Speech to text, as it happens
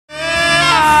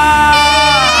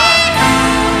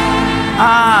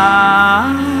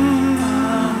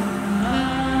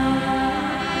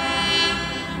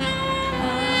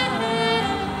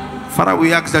Father,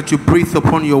 we ask that you breathe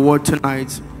upon your word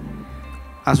tonight.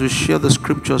 As we share the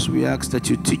scriptures, we ask that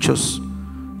you teach us,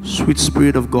 sweet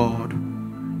Spirit of God.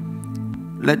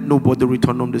 Let nobody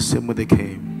return home the same way they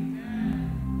came.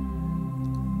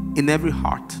 In every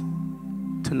heart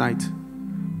tonight,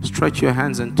 stretch your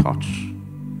hands and touch.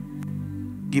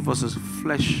 Give us a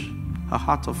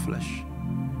heart of flesh,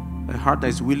 a heart that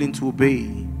is willing to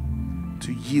obey,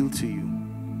 to yield to you.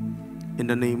 In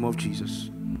the name of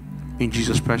Jesus. In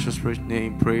Jesus' precious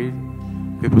name, pray.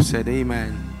 People said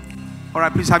amen. All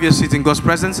right, please have your seat in God's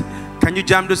presence. Can you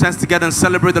jam those hands together and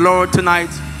celebrate the Lord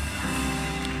tonight?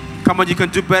 Come on, you can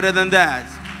do better than that.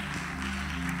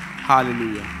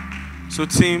 Hallelujah. So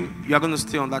team, you are going to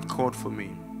stay on that chord for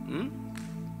me.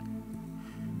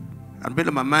 I'm made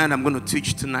up my mind I'm going to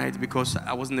teach tonight because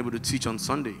I wasn't able to teach on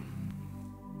Sunday.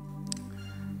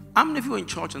 How many of you are in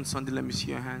church on Sunday? Let me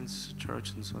see your hands.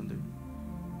 Church on Sunday.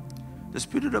 The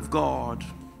Spirit of God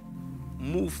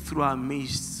moved through our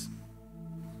midst.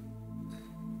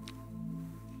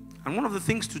 And one of the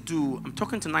things to do, I'm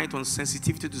talking tonight on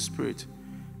sensitivity to the Spirit.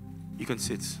 You can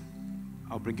sit.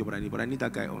 I'll bring you what I need, but I need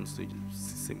that guy on stage.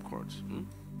 Same chords.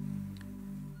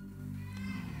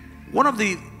 One of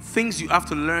the things you have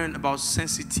to learn about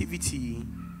sensitivity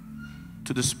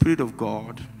to the Spirit of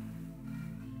God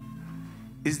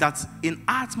is that in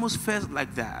atmospheres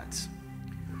like that,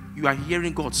 you are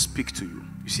hearing God speak to you.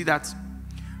 You see that?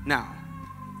 Now,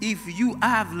 if you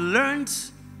have learned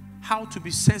how to be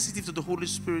sensitive to the Holy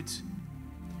Spirit,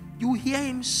 you hear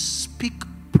Him speak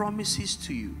promises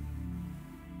to you.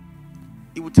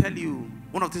 He will tell you,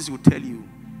 one of the things He will tell you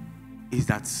is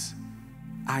that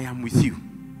I am with you.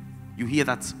 You hear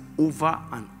that over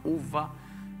and over.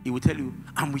 He will tell you,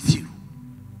 I'm with you.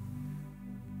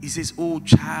 He says, oh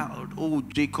child, oh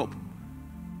Jacob,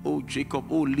 oh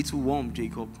little worm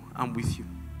Jacob, I'm with you.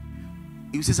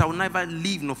 He says, I will never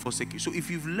leave nor forsake you. So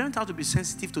if you've learned how to be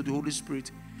sensitive to the Holy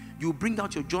Spirit, you bring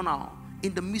out your journal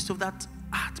in the midst of that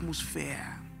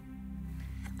atmosphere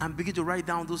and begin to write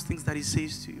down those things that He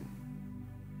says to you.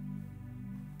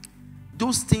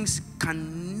 Those things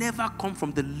can never come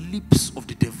from the lips of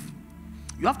the devil.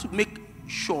 You have to make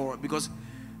sure, because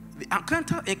the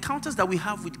encounters that we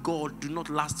have with God do not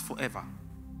last forever.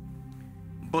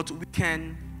 But we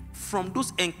can, from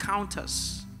those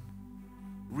encounters,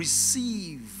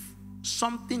 receive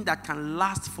something that can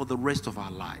last for the rest of our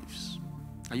lives.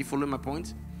 Are you following my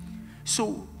point?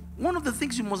 So, one of the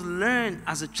things you must learn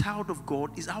as a child of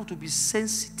God is how to be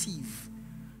sensitive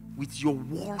with your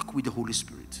walk with the Holy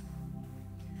Spirit.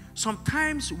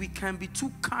 Sometimes we can be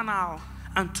too carnal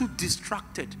and too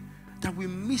distracted that we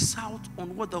miss out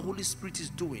on what the Holy Spirit is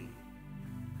doing.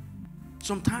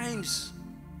 Sometimes,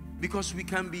 because we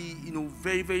can be,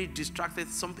 very, very distracted,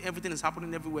 everything is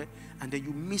happening everywhere, and then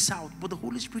you miss out. But the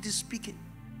Holy Spirit is speaking.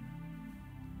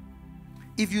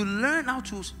 If you learn how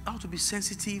to be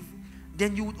sensitive,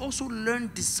 then you would also learn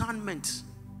discernment,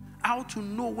 how to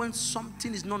know when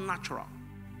something is not natural,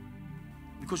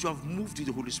 because you have moved with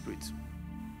the Holy Spirit.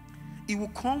 It will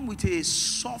come with a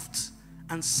soft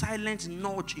and silent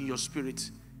nudge in your spirit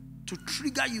to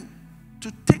trigger you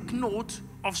to take note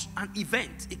of an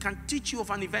event. It can teach you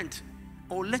of an event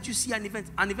or let you see an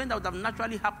event that would have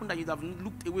naturally happened that you'd have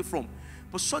looked away from.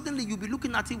 But suddenly you'll be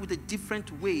looking at it with a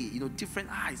different way, different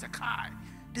eyes. Like,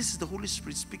 this is the Holy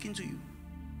Spirit speaking to you.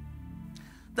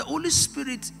 The Holy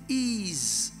Spirit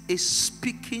is a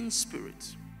speaking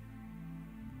spirit.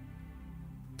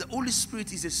 The Holy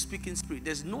Spirit is a speaking spirit.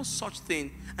 There's no such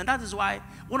thing. And that is why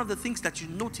one of the things that you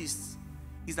noticed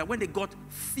is that when they got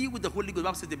filled with the Holy Ghost, the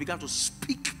Bible says they began to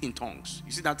speak in tongues.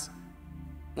 You see that?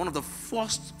 One of the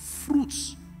first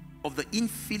fruits of the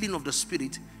infilling of the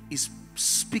Spirit is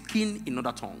speaking in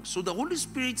other tongues. So the Holy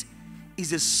Spirit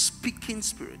is a speaking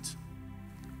spirit.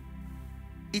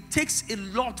 It takes a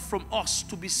lot from us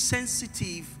to be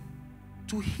sensitive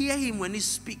to hear Him when He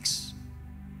speaks.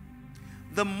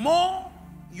 The more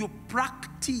you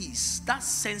practice that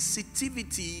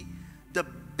sensitivity, the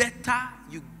better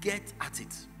you get at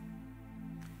it.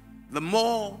 The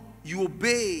more you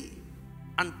obey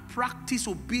and practice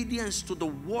obedience to the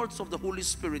words of the Holy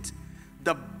Spirit,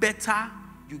 the better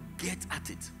you get at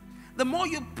it. The more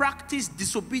you practice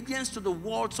disobedience to the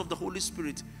words of the Holy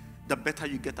Spirit, the better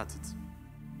you get at it.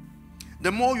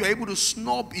 The more you're able to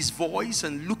snub His voice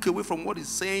and look away from what He's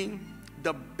saying,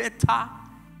 the better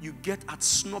you get at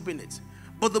snubbing it.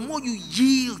 But the more you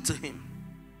yield to Him,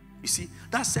 you see,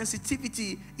 that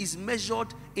sensitivity is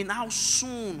measured in how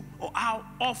soon or how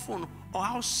often or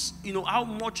how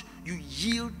much you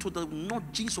yield to the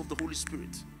nudgings of the Holy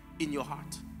Spirit in your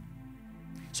heart.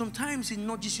 Sometimes He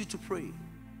nudges you to pray.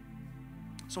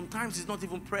 Sometimes it's not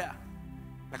even prayer.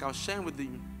 Like I was sharing with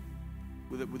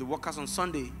the workers on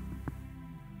Sunday,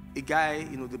 a guy,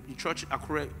 the church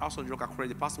Akure, House of Rock Akure,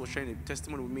 the pastor was sharing a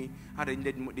testimony with me how they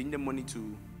needed money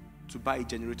to buy a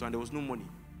generator, and there was no money.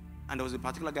 And there was a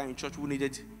particular guy in church who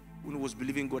was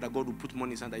believing God that God would put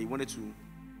money inside, that he wanted to,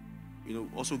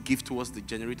 also give towards the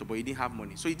generator, but he didn't have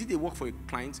money. So he did a work for a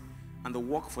client, and the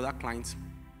work for that client,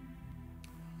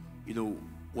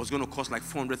 was going to cost like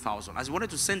 400,000. As he wanted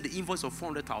to send the invoice of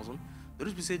 400,000, the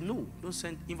Holy Spirit said, no, don't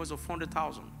send invoice of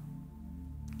 400,000.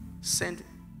 Send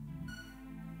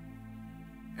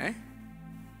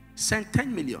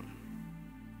 10 million.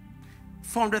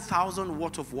 400,000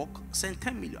 worth of work, send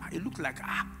 10 million. It looked like,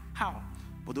 how?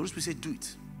 But the Holy Spirit said, do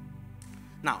it.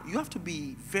 Now, you have to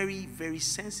be very, very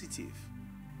sensitive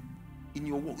in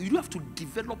your work. You have to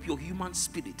develop your human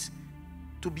spirit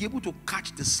to be able to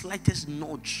catch the slightest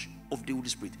nudge of the Holy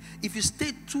Spirit. If you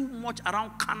stay too much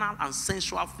around carnal and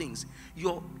sensual things,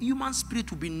 your human spirit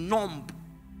will be numb,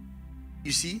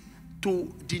 you see,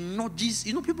 to the nudges.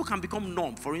 People can become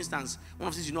numb. For instance, one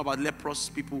of the things about leprous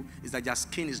people is that their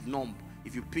skin is numb.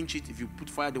 If you pinch it, if you put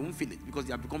fire, they won't feel it because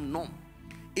they have become numb.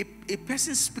 A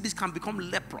person's spirit can become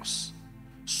leprous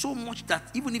so much that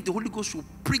even if the Holy Ghost will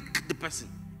prick the person,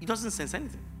 he doesn't sense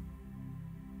anything.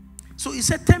 So he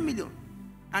said 10 million.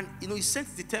 And, he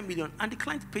sent the 10 million, and the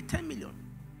client paid 10 million.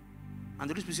 And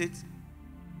the Holy Spirit said,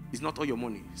 it's not all your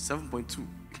money. 7.2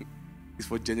 is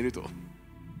for generator.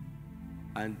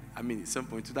 And,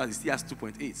 7.2, that is still has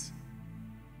 2.8. He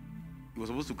was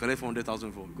supposed to collect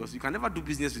 400,000 for, because you can never do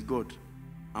business with God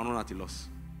and run at a loss.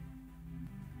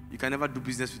 You can never do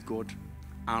business with God,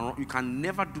 and you can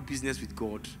never do business with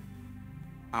God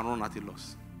and run at a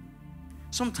loss.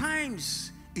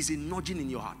 Sometimes it's a nudging in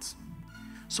your heart.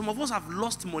 Some of us have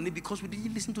lost money because we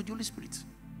didn't listen to the Holy Spirit.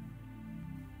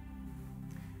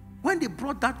 When they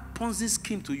brought that Ponzi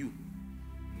scheme to you,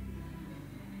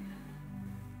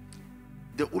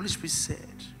 the Holy Spirit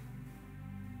said,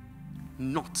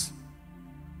 not.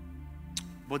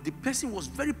 But the person was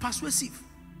very persuasive.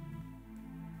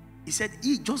 He said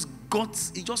he just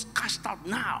cashed out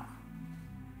now.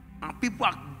 And people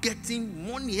are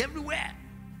getting money everywhere.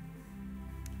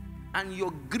 And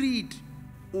your greed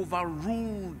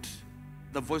overruled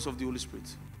the voice of the Holy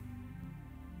Spirit.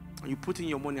 And you put in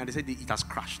your money and they said it has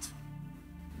crashed.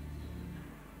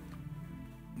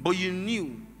 But you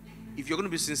knew, if you're going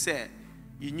to be sincere,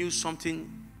 you knew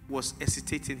something was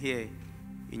hesitating here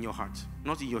in your heart,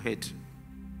 not in your head,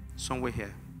 somewhere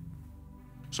here.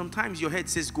 Sometimes your head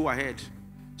says go ahead.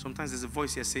 Sometimes there's a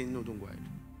voice here saying no, don't go ahead.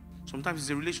 Sometimes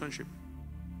it's a relationship.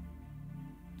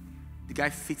 The guy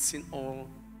fits in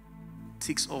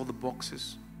ticks all the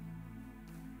boxes,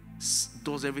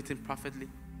 does everything perfectly.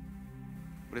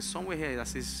 But there's somewhere here that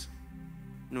says,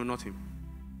 no, not him.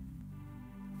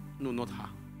 No, not her.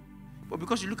 But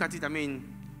because you look at it,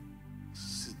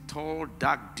 it's a tall,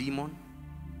 dark demon.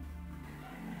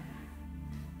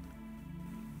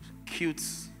 Cute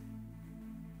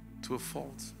to a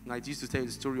fault. And I used to tell you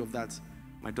the story of that,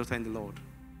 my daughter in the Lord,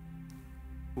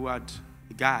 who had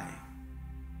a guy.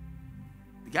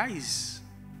 The guy is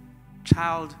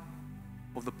child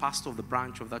of the pastor of the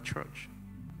branch of that church.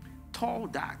 Tall,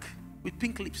 dark, with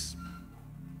pink lips.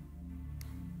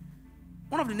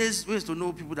 One of the ways to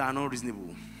know people that are not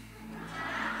reasonable,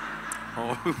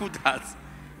 or people that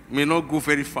may not go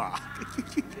very far.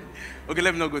 Okay,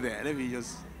 let me not go there. Let me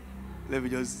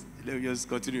just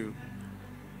continue.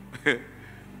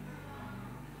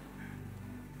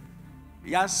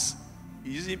 Yes,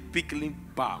 he's using pink lip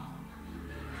balm.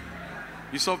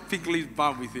 You saw pink lip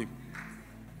balm with him.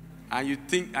 And you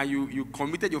think, and you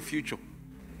committed your future.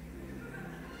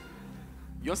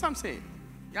 You know what I'm saying?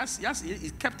 Yes, he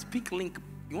kept pink link.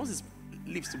 He wants his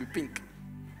lips to be pink.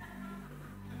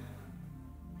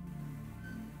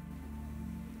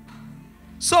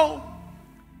 So,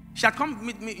 she had come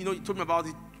meet me, he told me about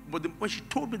it. But when she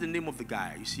told me the name of the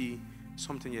guy, you see,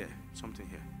 something here. Something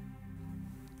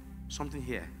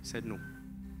here said no.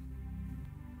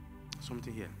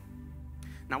 Something here.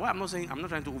 Now, what I'm not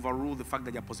trying to overrule the fact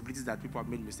that there are possibilities that people have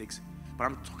made mistakes, but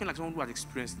I'm talking like someone who has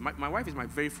experienced. My wife is my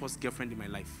very first girlfriend in my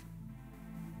life.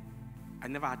 I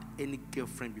never had any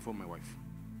girlfriend before my wife.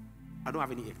 I don't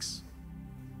have any ex.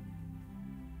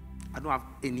 I don't have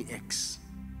any ex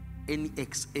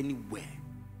anywhere.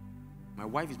 My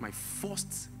wife is my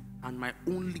first and my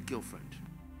only girlfriend,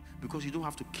 because you don't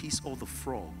have to kiss all the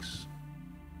frogs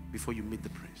before you meet the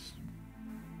prince.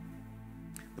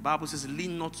 The Bible says,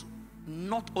 lean not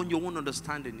on your own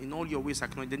understanding. In all your ways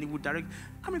acknowledge, then he will direct.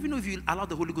 How many of you know if you allow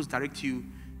the Holy Ghost direct you,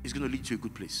 it's going to lead to a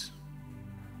good place?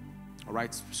 All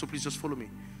right? So please just follow me.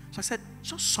 So I said,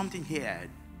 just something here.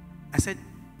 I said,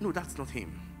 no, that's not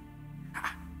him.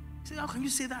 He said, how can you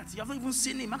say that? You have not even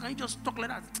seen him. How can you just talk like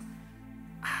that?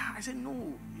 I said,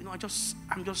 no,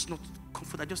 I'm just not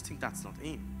comfortable. I just think that's not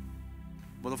him.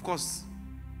 But of course,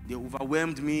 they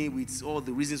overwhelmed me with all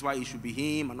the reasons why it should be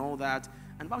him and all that.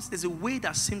 And the Bible says there's a way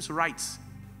that seems right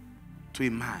to a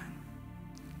man.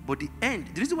 But the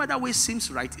reason why that way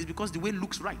seems right is because the way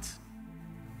looks right.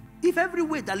 If every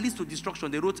way that leads to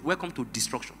destruction, they wrote, welcome to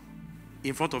destruction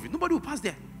in front of it, nobody will pass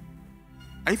there.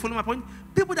 Are you following my point?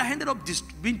 People that ended up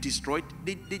being destroyed,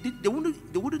 they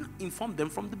wouldn't inform them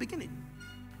from the beginning.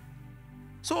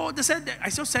 So they said, I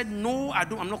just said, no,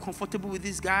 I'm not comfortable with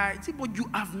this guy. I said, but you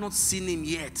have not seen him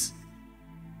yet.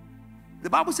 The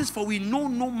Bible says, for we know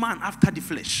no man after the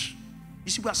flesh.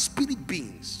 You see, we are spirit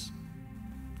beings.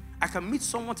 I can meet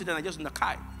someone today and I just in the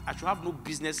car, I should have no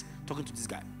business talking to this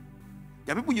guy.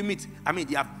 There are people you meet,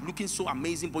 they are looking so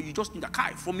amazing, but you just in the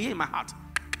car. From here in my heart,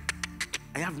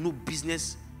 I have no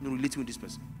business relating with this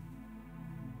person.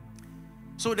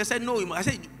 So they said, no. I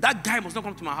said, that guy must not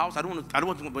come to my house. I don't want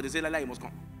to come, but they said, he must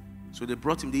come. So they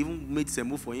brought him. They even made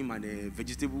semo for him and a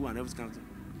vegetable and everything kind of thing.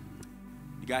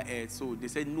 The guy ate. So they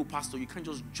said, no, pastor, you can't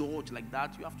just judge like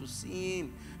that. You have to see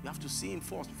him. You have to see him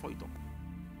first before you talk.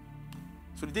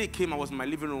 So the day he came, I was in my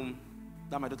living room.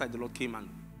 That my daughter in the Lord came and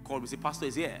called me. Said, pastor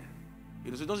is here.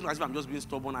 So it doesn't look as if I'm just being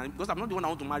stubborn. And because I'm not the one I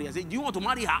want to marry. I said, do you want to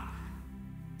marry her?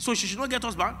 So she should not get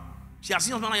husband. She has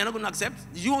seen husband and you're not going to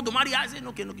accept. Do you want to marry her? I said,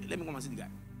 okay, let me come and see the guy.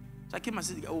 So I came and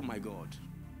see the guy. Oh my God.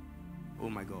 Oh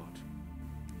my God.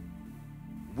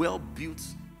 Well built,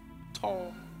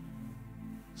 tall,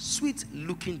 sweet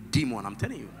looking demon, I'm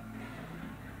telling you.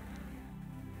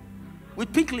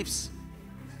 With pink lips.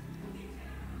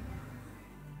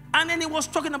 And then he was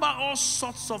talking about all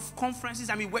sorts of conferences.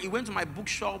 He went to my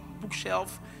bookshelf,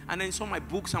 and then he saw my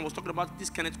books and was talking about this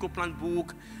Kenneth Copeland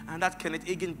book and that Kenneth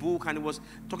Hagin book, and he was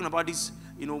talking about this,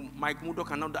 Mike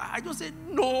Murdoch and all that. I just said,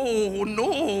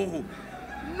 no.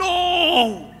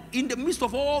 In the midst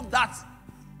of all that,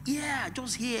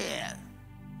 just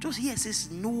here says,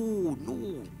 no.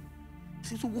 He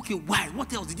said, so okay, why?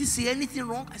 What else? Did he say anything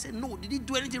wrong? I said, no. Did he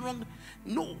do anything wrong?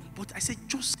 No. But I said,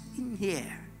 just in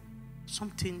here,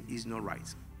 something is not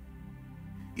right.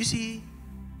 You see,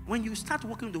 when you start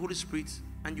working with the Holy Spirit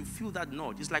and you feel that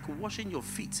nudge, it's like washing your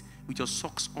feet with your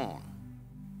socks on.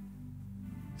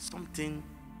 Something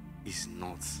is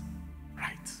not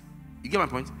right. You get my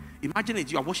point? Imagine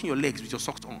it, you are washing your legs with your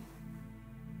socks on.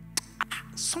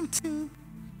 Something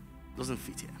doesn't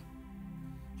fit here.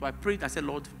 So I prayed, I said,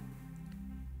 Lord,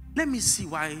 let me see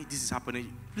why this is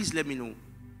happening. Please let me know.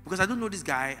 Because I don't know this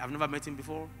guy. I've never met him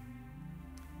before.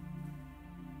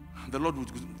 The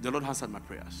Lord answered my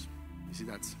prayers. You see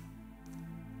that?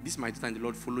 This mighty time, the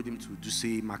Lord followed him to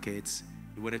Duse markets.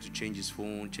 He wanted to change his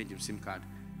phone, change his SIM card.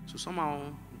 So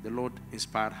somehow, the Lord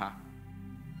inspired her.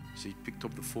 She picked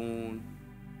up the phone,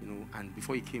 and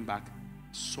before he came back,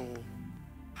 saw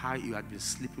how he had been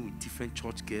sleeping with different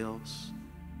church girls.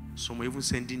 Some were even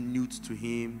sending nudes to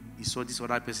him. He saw this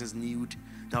other person's nude,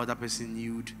 that other person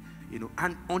nude,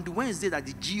 And on the Wednesday that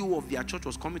the GO of their church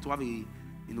was coming to have a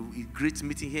great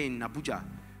meeting here in Abuja,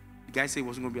 the guy said he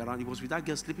wasn't going to be around. He was with that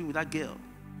girl, sleeping with that girl.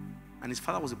 And his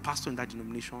father was a pastor in that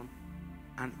denomination.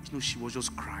 And, she was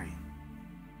just crying.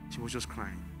 She was just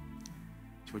crying.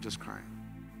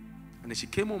 And then she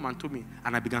came home and told me,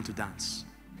 and I began to dance.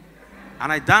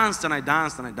 And I danced. And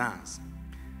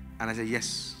I said,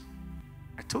 yes,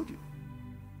 I told you.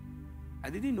 I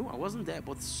didn't know. I wasn't there.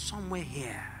 But somewhere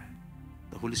here,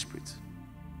 the Holy Spirit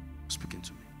was speaking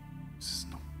to me. He says,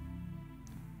 no.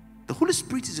 The Holy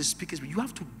Spirit is a speaker. You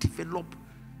have to develop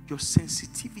your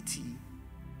sensitivity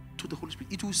to the Holy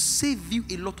Spirit. It will save you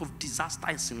a lot of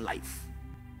disasters in life.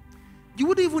 You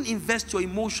wouldn't even invest your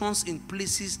emotions in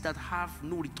places that have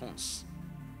no returns.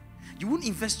 You wouldn't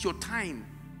invest your time.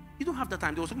 You don't have that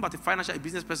time. They were talking about a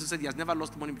business person said he has never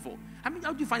lost money before. How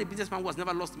do you find a businessman who has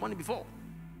never lost money before?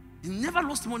 He never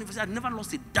lost money before. He had never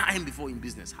lost a dime before in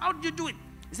business. How did you do it?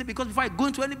 He said, because before I go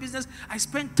into any business, I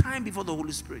spend time before the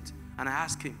Holy Spirit. And I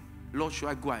ask him, Lord, should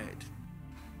I go ahead?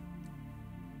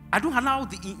 I don't allow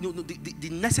the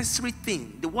necessary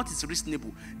thing, what is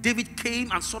reasonable. David came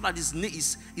and saw that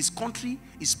his country,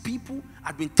 his people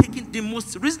had been taking. The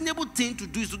most reasonable thing to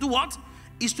do is to do what?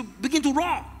 Is to begin to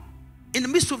run. In the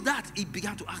midst of that, he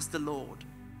began to ask the Lord.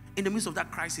 In the midst of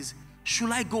that crisis,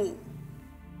 should I go?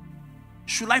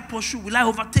 Should I pursue? Will I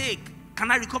overtake?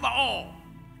 Can I recover all?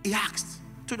 He asked.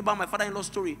 I told about my father-in-law's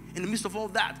story. In the midst of all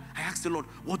that, I asked the Lord,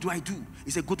 what do I do?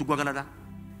 He said, go to Guagalada.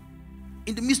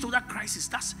 In the midst of that crisis,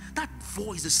 that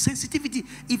voice, the sensitivity.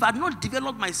 If I had not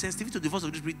developed my sensitivity to the voice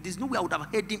of the Spirit, there's no way I would have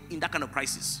heard him in that kind of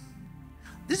crisis.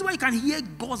 This is why you can hear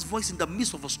God's voice in the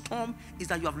midst of a storm, is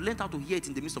that you have learned how to hear it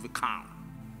in the midst of a calm.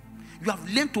 You have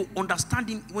learned to understand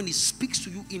him when he speaks to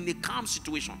you in a calm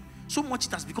situation. So much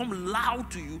it has become loud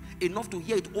to you enough to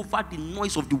hear it over the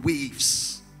noise of the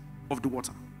waves of the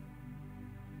water.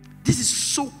 This is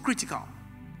so critical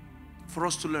for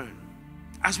us to learn.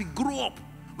 As we grow up,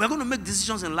 we're going to make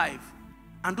decisions in life,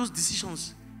 and those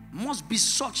decisions must be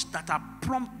such that are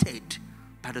prompted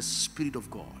by the Spirit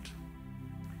of God.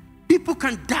 People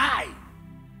can die.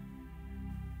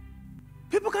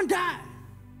 People can die.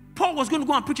 Paul was going to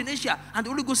go and preach in Asia, and the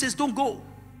Holy Ghost says, don't go.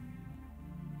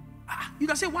 You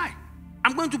can say, why?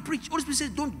 I'm going to preach. Holy Spirit says,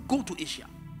 don't go to Asia.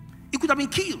 He could have been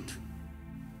killed.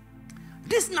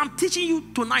 This thing I'm teaching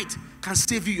you tonight can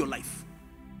save you your life.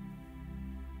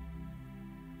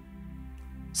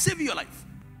 Save you your life.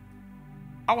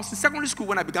 I was in secondary school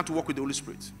when I began to work with the Holy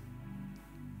Spirit.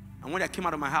 And when I came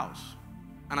out of my house,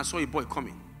 and I saw a boy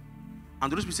coming,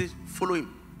 and the Holy Spirit said, follow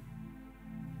him.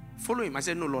 Follow him. I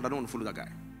said, no, Lord, I don't want to follow that guy.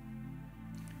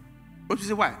 The Holy Spirit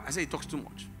said, why? I said, he talks too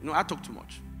much. I talk too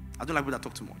much. I don't like people that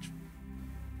talk too much.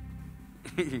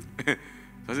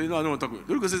 So I said, no, I don't want to talk to him.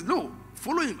 The Holy Spirit says, no,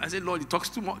 follow him. I said, Lord, he talks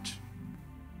too much.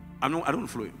 I don't want to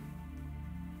follow him.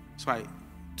 So I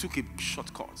took a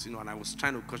shortcut, and I was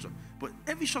trying to cut short. But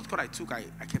every shortcut I took, I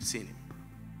kept seeing him.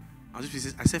 And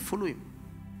I said, follow him.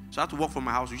 So I had to walk from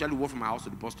my house. Usually walk from my house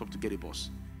to the bus stop to get a bus.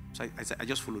 So I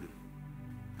just followed him.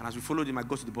 And as we followed him, I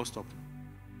got to the bus stop.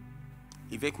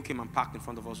 A vehicle came and parked in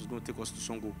front of us. Was going to take us to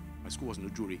Songo. My school was in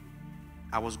Ojuri.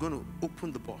 I was going to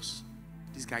open the bus.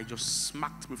 This guy just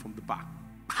smacked me from the back.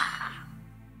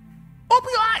 Open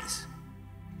your eyes.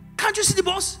 Can't you see the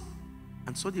bus?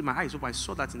 And suddenly my eyes open. I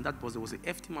saw that in that bus there was a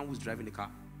FT man who was driving the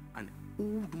car. An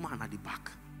old man at the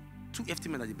back. Two FT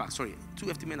men at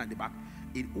the back.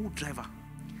 An old driver.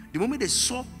 The moment they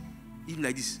saw him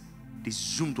like this, they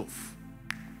zoomed off.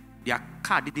 Their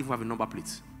car didn't even have a number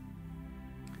plate.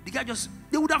 The guy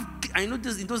they would have, I know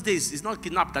this, in those days, it's not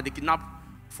kidnapped that they kidnap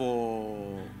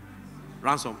for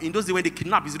ransom. In those days when they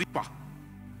kidnap, it's ritual.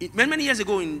 Many years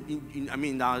ago,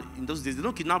 in those days, they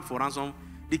don't kidnap for ransom.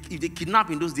 If they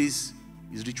kidnap in those days,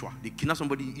 it's ritual. They kidnap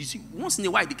somebody. You see, once in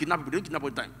a while they kidnap people. They don't kidnap all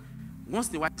the time. Once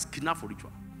in a while, it's kidnap for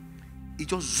ritual. He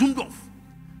just zoomed off.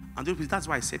 And that's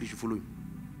why I said you should follow him.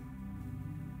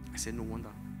 I said, no wonder.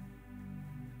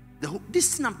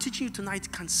 This thing I'm teaching you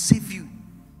tonight can save you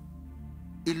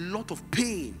a lot of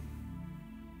pain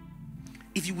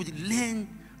if you would learn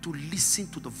to listen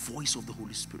to the voice of the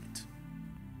Holy Spirit.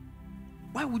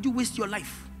 Why would you waste your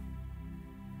life?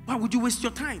 Why would you waste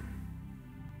your time?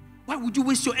 Why would you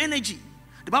waste your energy?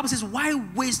 The Bible says, why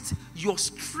waste your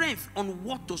strength on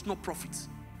what does not profit?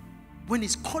 When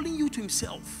he's calling you to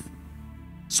himself,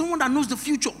 someone that knows the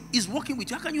future is working with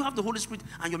you. How can you have the Holy Spirit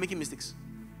and you're making mistakes?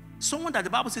 Someone that the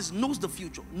Bible says knows the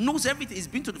future, knows everything. He's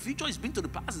been to the future, he's been to the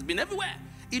past, he's been everywhere.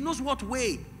 He knows what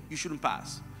way you shouldn't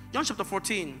pass. John chapter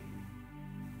 14,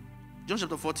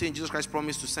 Jesus Christ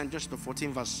promised to send. John chapter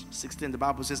 14 verse 16, the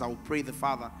Bible says, I will pray the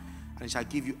Father and he shall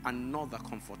give you another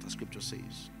comforter. Scripture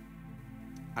says,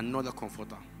 another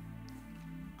comforter.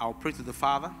 I will pray to the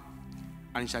Father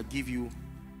and he shall give you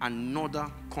another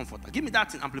comforter. Give me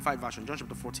that in Amplified Version. John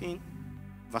chapter 14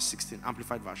 verse 16,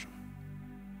 Amplified Version.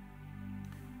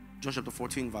 John chapter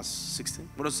 14 verse 16.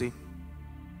 What does it say?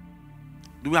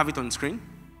 Do we have it on the screen?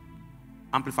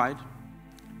 Amplified.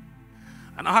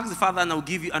 And I'll ask the Father and I'll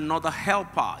give you another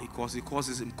helper, because he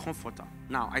calls him comforter.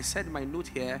 Now, I said in my note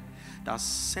here that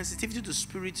sensitivity to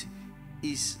Spirit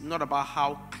is not about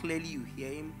how clearly you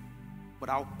hear him, but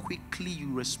how quickly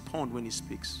you respond when he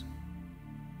speaks.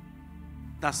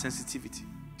 That's sensitivity.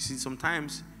 You see,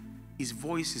 sometimes his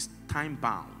voice is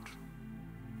time-bound.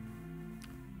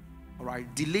 All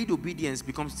right, delayed obedience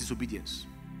becomes disobedience.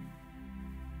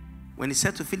 When he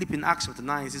said to Philip in Acts chapter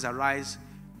 9, he says, arise,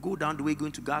 go down the way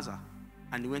going to Gaza.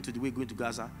 And he went to the way going to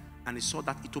Gaza, and he saw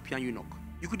that Ethiopian eunuch.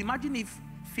 You could imagine if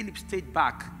Philip stayed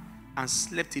back and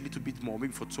slept a little bit more,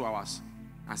 maybe for 2 hours,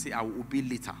 and say, I will obey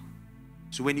later.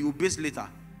 So when he obeys later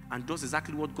and does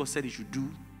exactly what God said he should do,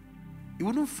 he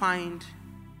wouldn't find,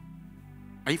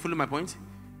 are you following my point?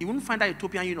 He wouldn't find that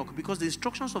Ethiopian eunuch, because the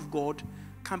instructions of God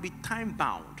can be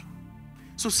time-bound.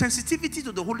 So sensitivity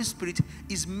to the Holy Spirit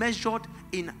is measured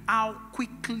in how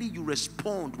quickly you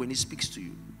respond when he speaks to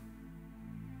you.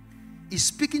 He's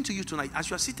speaking to you tonight. As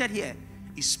you are seated here,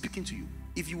 he's speaking to you.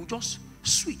 If you will just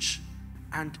switch,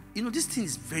 and this thing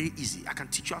is very easy. I can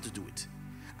teach you how to do it.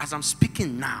 As I'm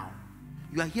speaking now,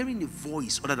 you are hearing a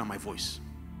voice other than my voice.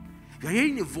 You are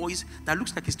hearing a voice that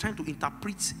looks like it's trying to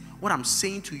interpret what I'm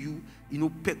saying to you,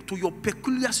 to your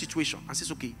peculiar situation, and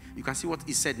says, okay, you can see what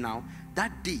he said now.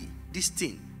 That day, this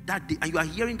thing that day, and you are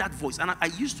hearing that voice, and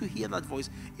I used to hear that voice,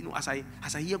 as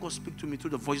I hear God speak to me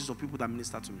through the voices of people that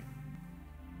minister to me.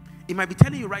 It might be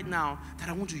telling you right now that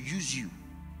I want to use you.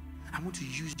 I want to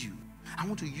use you. I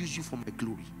want to use you for my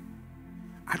glory.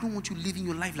 I don't want you living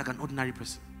your life like an ordinary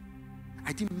person.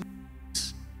 I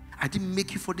didn't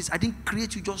make you for this. I didn't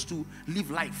create you just to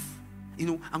live life.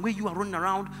 And when you are running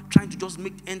around trying to just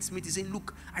make ends meet, he's saying,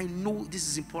 look, I know this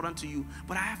is important to you,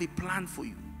 but I have a plan for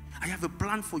you. I have a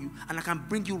plan for you, and I can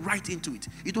bring you right into it.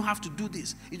 You don't have to do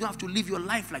this. You don't have to live your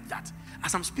life like that.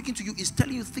 As I'm speaking to you, it's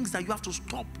telling you things that you have to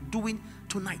stop doing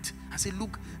tonight. I say,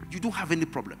 look, you don't have any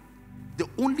problem. The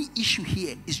only issue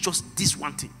here is just this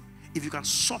one thing. If you can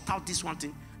sort out this one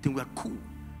thing, then we are cool.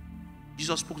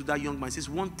 Jesus spoke to that young man. He says,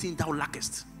 one thing thou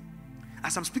lackest.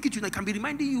 As I'm speaking to you, I can be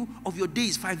reminding you of your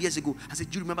days 5 years ago. I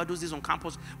said, do you remember those days on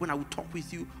campus when I would talk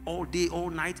with you all day, all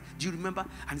night? Do you remember?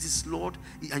 And he says, Lord,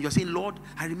 and you're saying, Lord,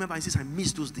 I remember. And he says, I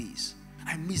miss those days.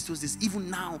 I miss those days. Even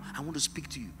now, I want to speak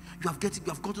to you. You have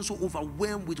gotten so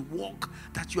overwhelmed with work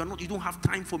that you don't have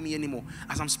time for me anymore.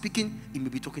 As I'm speaking, he may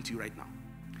be talking to you right now.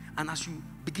 And as you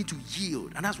begin to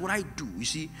yield, and that's what I do, you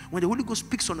see, when the Holy Ghost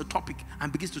speaks on a topic and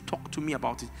begins to talk to me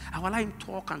about it, I will allow him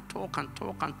talk and talk and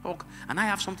talk and talk, and I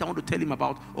have something I want to tell him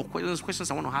about, or questions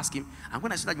I want to ask him. And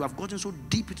when I see that you have gotten so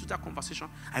deep into that conversation,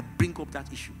 I bring up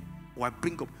that issue, or I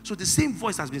bring up. So the same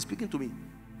voice that's been speaking to me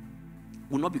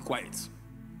will not be quiet,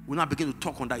 will not begin to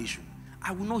talk on that issue.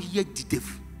 I will not hear the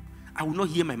devil. I will not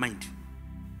hear my mind,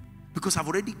 because I've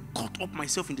already caught up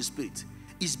myself in the spirit.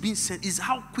 It's been sent. Is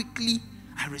how quickly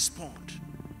I respond.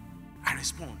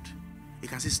 He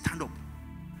can say, stand up.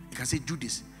 He can say, do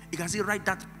this. He can say, write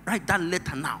that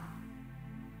letter now.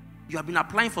 You have been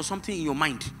applying for something in your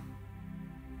mind.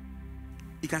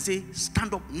 He can say,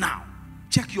 stand up now.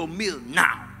 Check your mail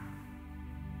now.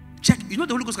 Check. The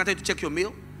Holy Ghost can tell you to check your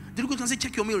mail. The Holy Ghost can say,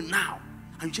 check your mail now.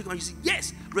 And you check and you say,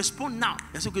 yes, respond now.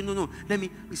 I say, okay, no.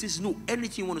 He says, no,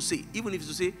 anything you want to say, even if it's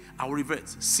to say, I will revert,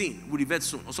 sin, will revert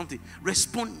soon, or something.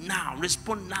 Respond now.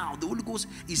 The Holy Ghost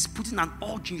is putting an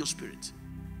urge in your spirit.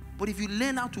 But if you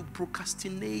learn how to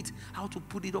procrastinate, how to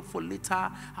put it up for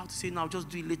later, how to say, now just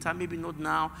do it later, maybe not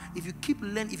now. If you keep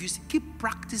learning, if you keep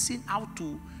practicing how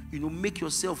to, make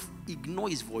yourself ignore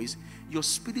his voice, your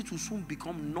spirit will soon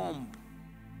become numb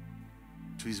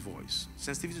to his voice.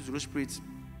 Sensitivity to the Holy Spirit.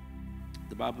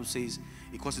 The Bible says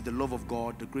it causes the love of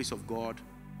God, the grace of God.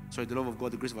 The love of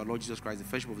God, the grace of our Lord Jesus Christ, the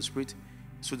fellowship of the Spirit.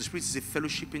 So the Spirit is a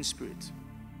fellowshipping spirit.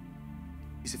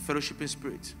 It's a fellowshipping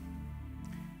spirit.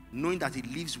 Knowing that it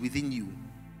lives within you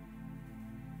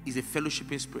is a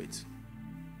fellowshipping spirit.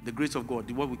 The grace of God,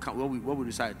 what we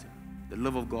recite, the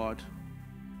love of God,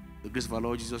 the grace of our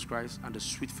Lord Jesus Christ, and the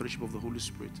sweet fellowship of the Holy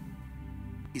Spirit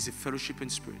is a fellowshipping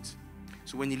spirit.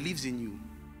 So when he lives in you,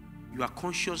 you are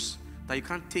conscious that you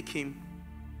can't take him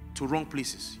to wrong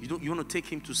places. You want to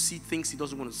take him to see things he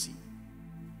doesn't want to see.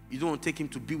 You don't want to take him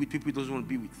to be with people he doesn't want to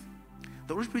be with.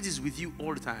 The Holy Spirit is with you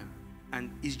all the time,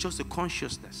 and it's just a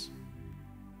consciousness.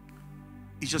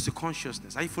 It's just a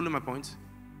consciousness. Are you following my point?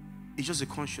 It's just a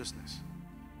consciousness.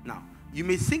 Now, you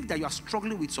may think that you are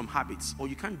struggling with some habits, or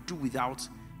you can't do without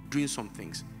doing some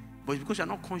things, but it's because you are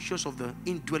not conscious of the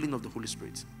indwelling of the Holy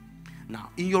Spirit.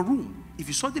 Now, in your room, if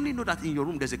you suddenly know that in your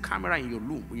room there's a camera in your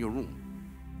room,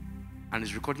 and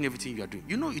it's recording everything you are doing,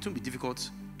 it won't be difficult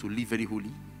to live very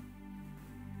holy.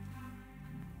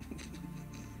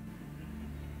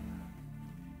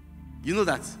 You know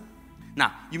that.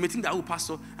 Now, you may think that, oh,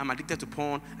 pastor, I'm addicted to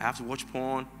porn, I have to watch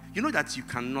porn. You know that you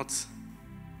cannot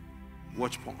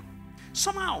watch porn.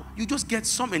 Somehow, you just get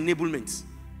some enablement.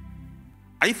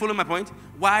 Are you following my point?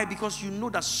 Why? Because you know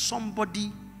that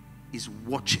somebody is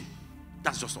watching.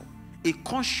 That's just all. A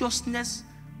consciousness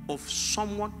of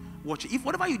someone watching. If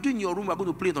whatever you do in your room, we're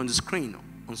going to play it on the screen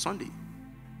on Sunday.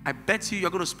 I bet you're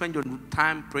going to spend your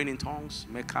time praying in tongues.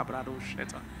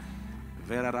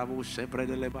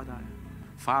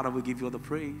 Father, we give you all the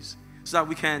praise. So that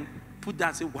we can put that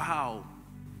and say, wow,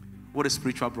 what a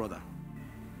spiritual brother.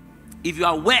 If you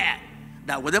are aware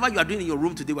that whatever you are doing in your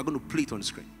room today, we're going to play it on the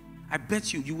screen, I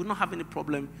bet you will not have any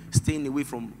problem staying away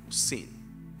from sin.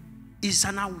 It's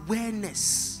an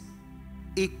awareness,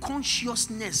 a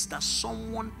consciousness that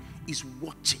someone is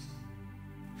watching.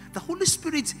 The Holy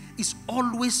Spirit is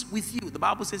always with you. The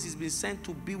Bible says he's been sent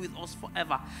to be with us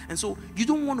forever. And so you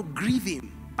don't want to grieve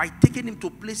him by taking him to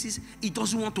places he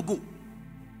doesn't want to go.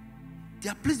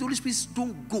 There are places the Holy Spirit says,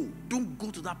 don't go. Don't go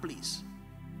to that place.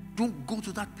 Don't go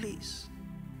to that place.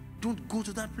 Don't go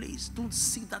to that place. Don't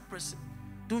see that person.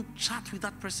 Don't chat with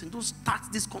that person. Don't start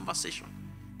this conversation.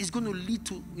 It's going to lead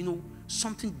to,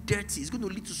 something dirty. It's going to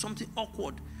lead to something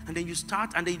awkward. And then you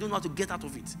start, and then you don't know how to get out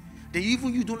of it. Then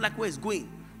even you don't like where it's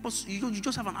going. But you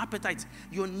just have an appetite.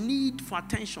 Your need for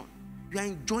attention. You are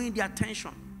enjoying the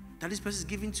attention that this person is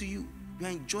giving to you. You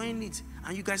are enjoying it.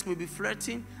 And you guys may be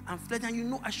flirting. And you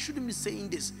know, I shouldn't be saying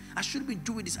this. I shouldn't be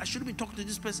doing this. I shouldn't be talking to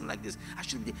this person like this. I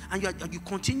shouldn't be. And you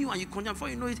continue and you continue. Before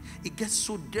you know it, it gets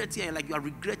so dirty and like you are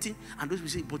regretting. And those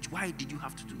people say, but why did you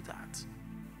have to do that?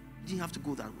 You didn't have to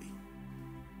go that way.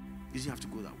 You didn't have to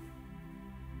go that way.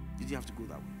 You didn't have to go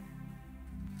that way.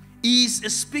 Is a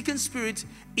speaking spirit,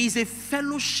 is a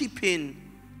fellowshipping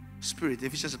spirit.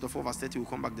 Ephesians chapter 4 verse 30, we'll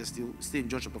come back there still. Stay in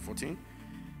John chapter 14.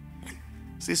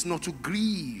 It says not to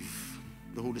grieve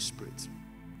the Holy Spirit.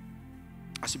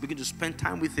 As you begin to spend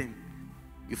time with him,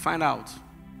 you find out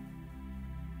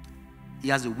he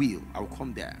has a will. I will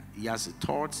come there. He has a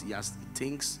thought. He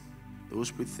thinks. The Holy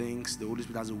Spirit thinks. The Holy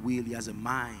Spirit has a will. He has a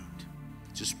mind.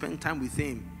 To spend time with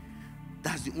him,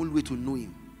 that's the only way to know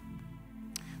him.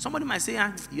 Somebody might say,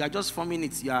 you are just forming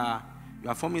it. You are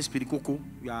forming spirit coco.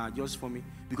 You are just forming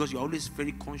because you are always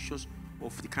very conscious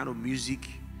of the kind of music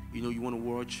you want to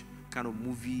watch, kind of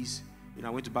movies. I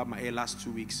went to barb my hair last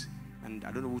 2 weeks, and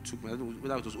I don't know who took me. I don't know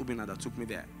whether it was Obina that took me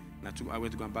there. And I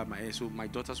went to go and barb my hair. So my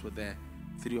daughters were there.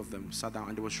 3 of them sat down,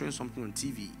 and they were showing something on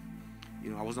TV.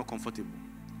 I was not comfortable,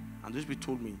 and those people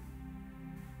told me,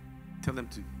 tell them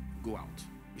to go out.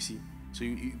 You see, so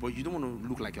but you don't want to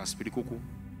look like you're spirit coco.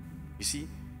 You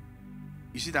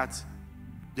see that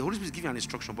the Holy Spirit is giving an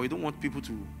instruction, but you don't want people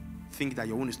to think that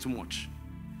your own is too much.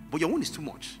 But your own is too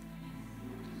much.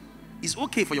 It's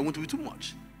okay for your own to be too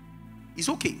much. It's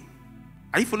okay.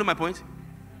 Are you following my point?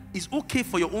 It's okay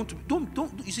for your own to don't.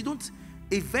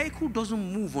 A vehicle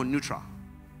doesn't move on neutral.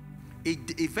 A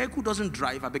vehicle doesn't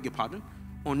drive, I beg your pardon,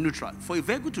 on neutral. For a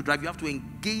vehicle to drive, you have to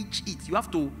engage it. You have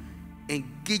to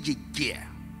engage a gear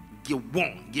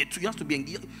 1, gear 2. You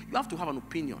have to have an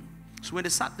opinion. So when they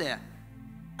sat there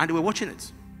and they were watching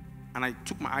it, and I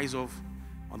took my eyes off,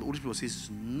 and the Holy Spirit says,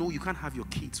 no, you can't have your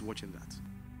kids watching that.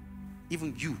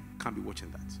 Even you can't be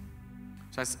watching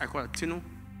that. So I called her, Tino.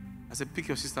 I said, pick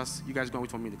your sisters. You guys go and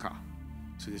wait for me in the car.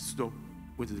 So they stood up,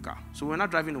 went to the car. So we're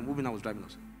not driving home. Moving, I was driving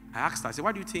us. I asked her, I said,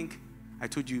 why do you think I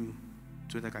told you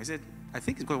to enter the car? I said, I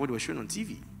think it's because of what they were showing on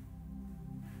TV.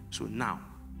 So now,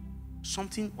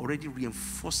 something already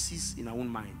reinforces in our own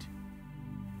mind.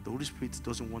 The Holy Spirit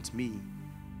doesn't want me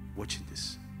watching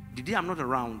this. The day I'm not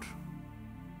around,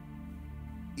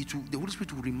 the Holy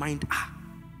Spirit will remind,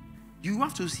 you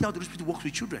have to see how the Holy Spirit works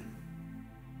with children.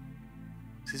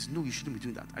 He says, no, you shouldn't be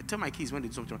doing that. I tell my kids when they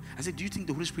do something wrong, I say, do you think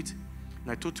the Holy Spirit?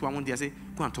 And I told to her one day, I say,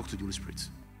 go and talk to the Holy Spirit.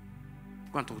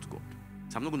 Go and talk to God.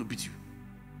 So I'm not going to beat you.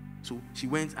 So she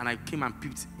went, and I came and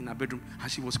peeped in her bedroom, and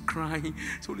she was crying.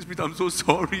 So Holy Spirit, I'm so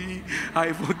sorry.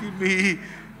 Forgive me.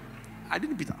 I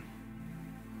didn't beat her.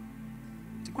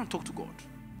 So go and talk to God.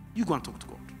 You go and talk to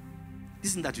God.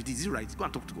 This thing that you did, is it right? Go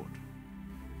and talk to God.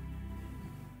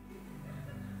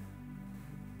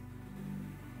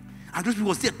 And those people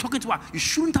was there talking to her. You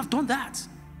shouldn't have done that.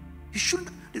 You shouldn't.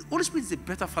 The Holy Spirit is a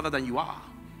better father than you are.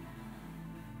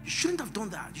 You shouldn't have done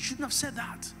that. You shouldn't have said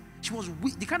that. She was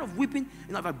the kind of weeping.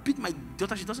 If I beat my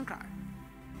daughter, she doesn't cry.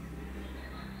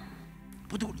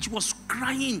 But she was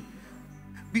crying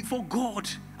before God.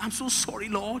 I'm so sorry,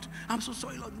 Lord. I'm so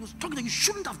sorry, Lord. He was talking that you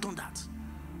shouldn't have done that.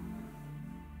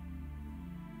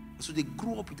 And so they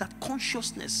grow up with that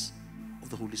consciousness of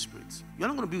the Holy Spirit. You're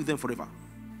not going to be with them forever.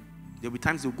 There'll be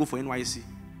times they'll go for NYC.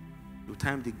 There'll be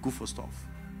times they go for stuff.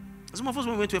 And some of us,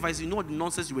 when we went to NYC, you know what the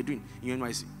nonsense you were doing in your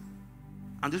NYC.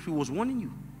 And those people was warning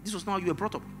you. This was not how you were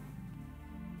brought up.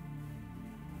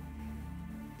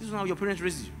 This is not how your parents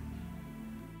raised you.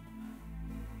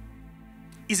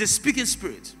 It's a speaking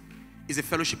spirit. It's a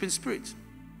fellowshipping spirit.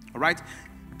 All right?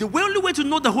 The only way to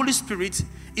know the Holy Spirit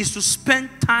is to spend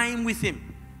time with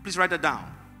him. Please write that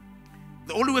down.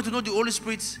 The only way to know the Holy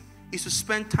Spirit is to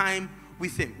spend time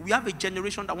with him. We have a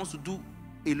generation that wants to do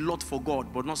a lot for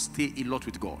God, but not stay a lot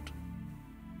with God.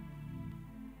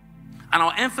 And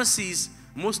our emphasis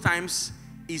most times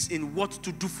is in what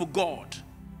to do for God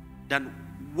than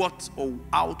what or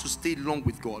how to stay long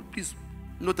with God. Please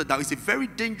note that it's a very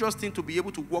dangerous thing to be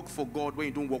able to work for God when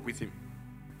you don't work with him.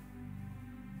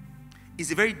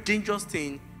 It's a very dangerous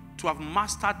thing to have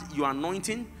mastered your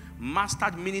anointing,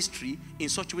 mastered ministry in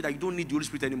such a way that you don't need the Holy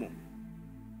Spirit anymore.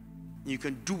 You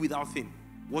can do without him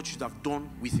what you should have done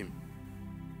with him.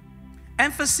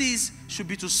 Emphasis should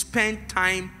be to spend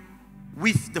time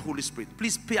with the Holy Spirit.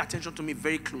 Please pay attention to me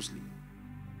very closely.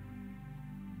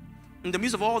 In the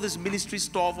midst of all this ministry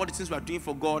stuff, all the things we are doing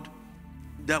for God,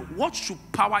 what should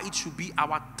power it should be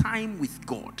our time with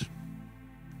God.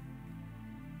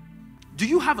 Do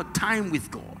you have a time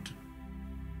with God?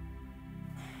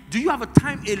 Do you have a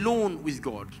time alone with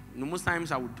God? Most times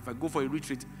if I go for a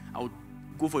retreat, I would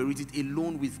go for a retreat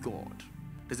alone with God.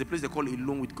 There's a place they call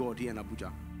Alone with God here in Abuja.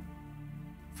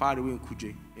 Far away in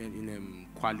Kuje, in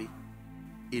Kwale.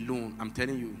 Alone, I'm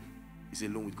telling you, it's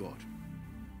alone with God.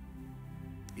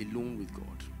 Alone with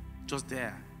God. Just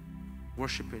there,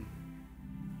 worshiping.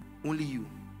 Only you.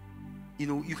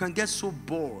 You can get so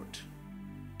bored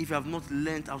if you have not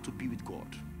learned how to be with God.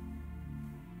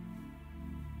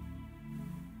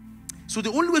 So the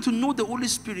only way to know the Holy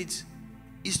Spirit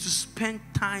is to spend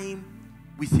time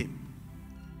with Him.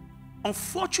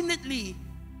 Unfortunately,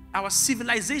 our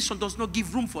civilization does not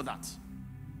give room for that.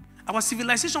 Our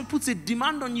civilization puts a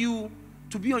demand on you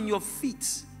to be on your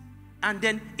feet, and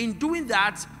then in doing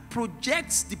that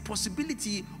projects the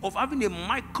possibility of having a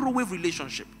microwave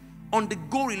relationship,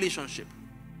 on-the-go relationship.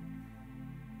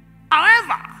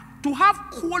 However, to have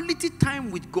quality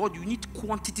time with God, you need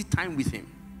quantity time with Him.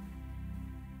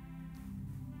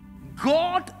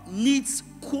 God needs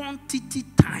quantity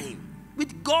time.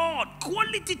 With God,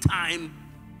 quality time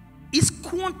is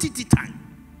quantity time.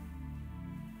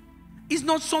 It's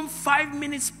not some 5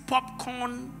 minutes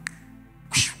popcorn,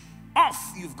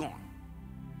 off, you've gone.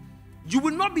 You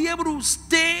will not be able to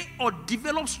stay or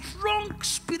develop strong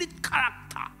spirit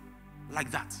character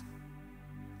like that.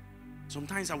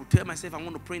 Sometimes I will tell myself I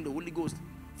want to pray in the Holy Ghost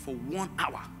for 1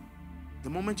 hour. The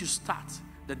moment you start,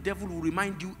 the devil will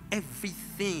remind you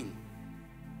everything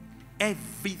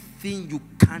you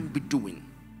can be doing.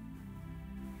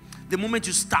 The moment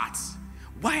you start,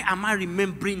 why am I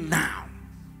remembering now?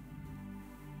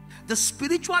 The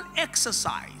spiritual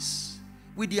exercise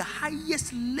with the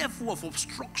highest level of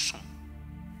obstruction,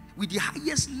 with the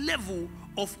highest level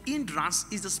of hindrance,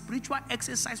 is the spiritual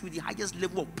exercise with the highest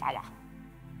level of power.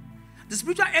 The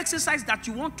spiritual exercise that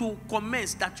you want to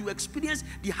commence, that you experience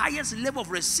the highest level of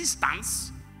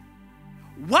resistance.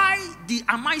 Why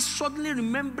am I suddenly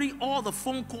remembering all the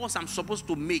phone calls I'm supposed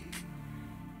to make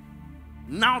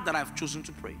now that I've chosen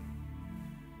to pray?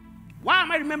 Why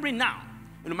am I remembering now?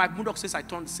 Mike Murdoch says I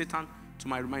turned Satan to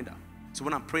my reminder. So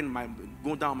when I'm praying,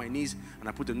 going down on my knees and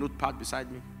I put a notepad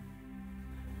beside me.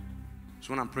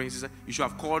 So when I'm praying, he says, you should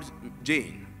have called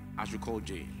Jane as you called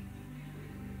Jane.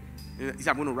 He said,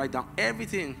 I'm going to write down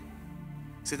everything.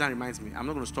 Satan reminds me, I'm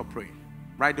not going to stop praying.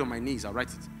 Right on my knees, I'll write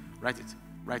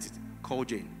it. Call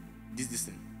Jane. This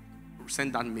thing.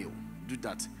 Send that mail. Do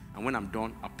that. And when I'm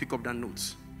done, I'll pick up that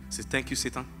notes. Say, thank you,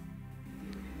 Satan.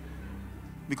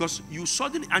 Because you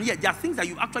suddenly, and yet there are things that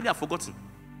you actually have forgotten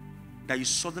that you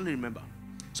suddenly remember.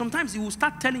 Sometimes you will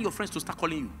start telling your friends to start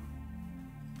calling you.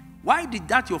 Why did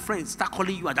your friend start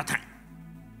calling you at that time?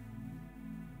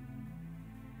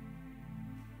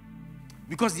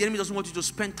 Because the enemy doesn't want you to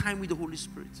spend time with the Holy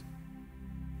Spirit.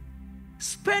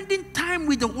 Spending time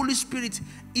with the Holy Spirit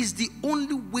is the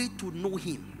only way to know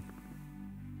Him.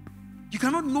 You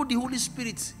cannot know the Holy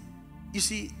Spirit. You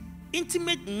see,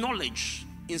 intimate knowledge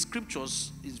in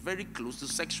scriptures is very close to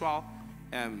sexual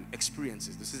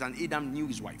experiences. This is an Adam knew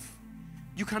his wife.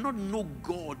 You cannot know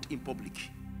God in public.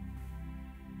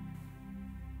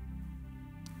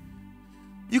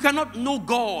 You cannot know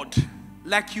God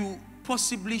like you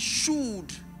possibly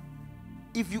should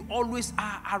if you always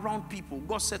are around people.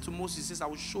 God said to Moses, He says, I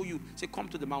will show you. Say, come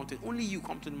to the mountain. Only you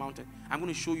come to the mountain. I'm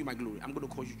going to show you my glory. I'm going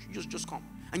to call you. Just come.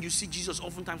 And you see Jesus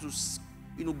oftentimes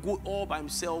will, go all by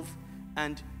Himself,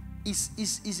 and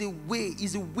is a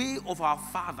way of our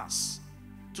fathers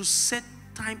to set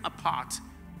time apart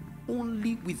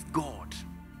only with God.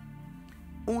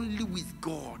 Only with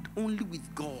God. Only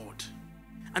with God.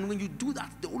 And when you do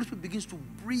that, the Holy Spirit begins to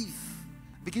breathe,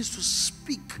 begins to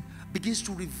speak, begins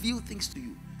to reveal things to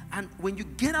you. And when you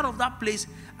get out of that place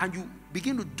and you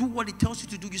begin to do what He tells you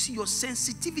to do, you see your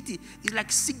sensitivity is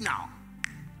like signal.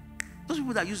 Those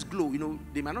people that use glow,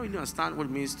 they might not really understand what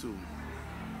it means to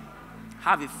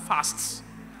have a fast,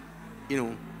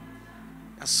 a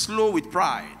slow with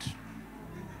pride.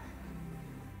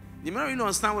 They might not really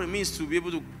understand what it means to be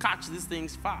able to catch these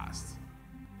things fast.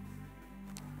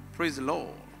 Praise the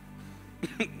Lord.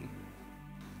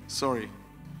 Sorry.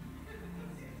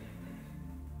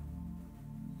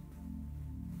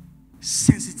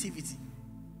 Sensitivity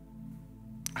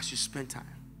as you spend time.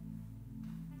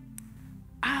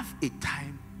 Have a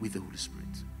time with the Holy Spirit.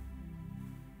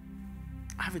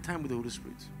 Have a time with the Holy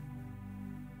Spirit.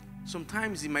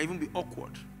 Sometimes it might even be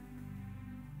awkward.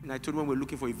 And I told you when we were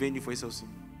looking for a venue for SLC,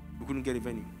 we couldn't get a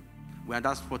venue. We're at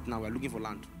that spot now. We're looking for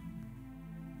land.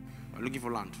 We're looking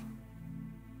for land.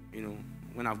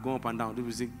 When I've gone up and down, they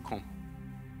will say, come.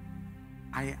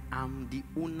 I am the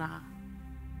owner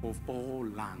of all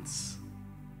lands.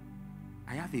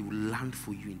 I have a land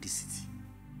for you in this city.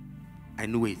 I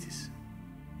know where it is.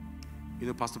 You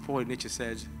know, Pastor Paul in nature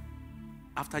said,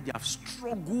 after they have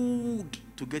struggled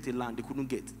to get a land, they couldn't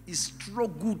get. He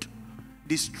struggled.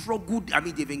 They struggled. I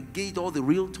mean, they've engaged all the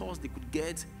realtors they could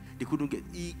get. They couldn't get.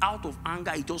 He, out of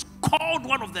anger, he just called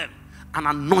one of them and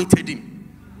anointed him.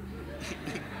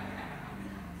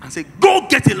 And said, go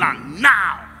get a land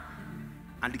now.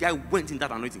 And the guy went in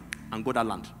that anointing and got that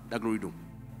land, that glory dome.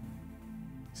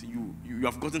 See, you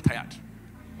have gotten tired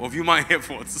of human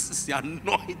efforts. You are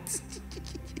anointed.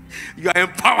 You are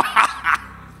empowered.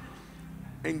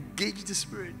 Engage the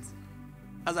Spirit.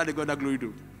 That's how they got that glory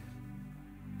dome.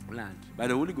 Land by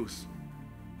the Holy Ghost.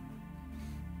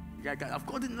 Yeah, I've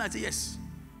gotten land. Say yes.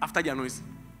 After the anointing.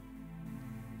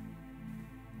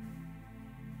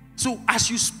 So as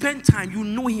you spend time, you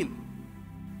know Him.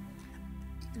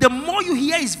 The more you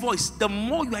hear His voice, the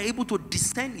more you are able to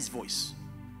discern His voice.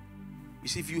 You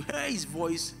see, if you hear His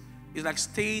voice, it's like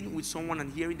staying with someone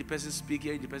and hearing the person speak,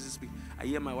 I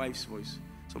hear my wife's voice.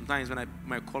 Sometimes when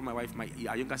I call my wife,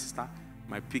 our younger sister,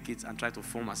 I pick it and try to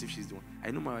form as if she's the one.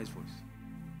 I know my wife's voice.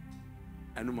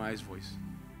 I know my wife's voice.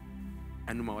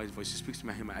 I know my wife's voice. She speaks to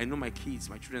my hand. I know my kids,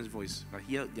 my children's voice. I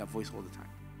hear their voice all the time.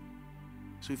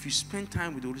 So if you spend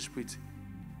time with the Holy Spirit,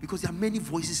 because there are many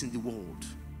voices in the world.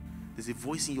 There's a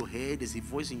voice in your head, there's a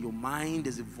voice in your mind,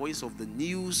 there's a voice of the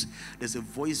news, there's a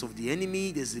voice of the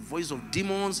enemy, there's a voice of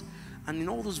demons, and in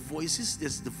all those voices,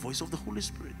 there's the voice of the Holy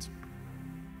Spirit.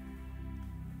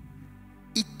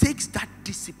 It takes that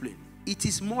discipline. It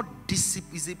takes more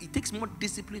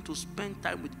discipline to spend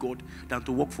time with God than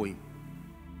to work for Him.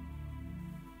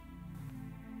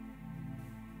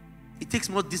 It takes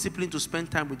more discipline to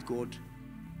spend time with God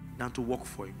than to work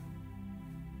for Him.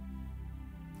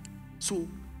 So,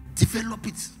 develop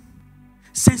it.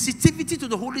 Sensitivity to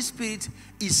the Holy Spirit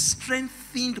is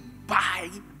strengthened by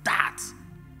that.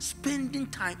 Spending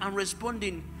time and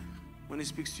responding when He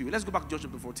speaks to you. Let's go back to John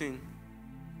chapter 14.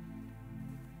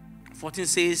 14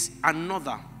 says,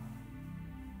 another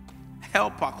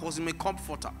helper, calls Him a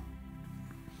comforter.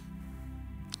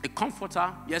 A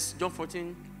comforter, yes, John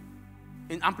 14.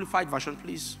 In Amplified Version,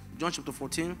 please. John chapter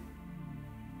 14.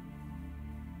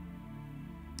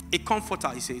 A comforter,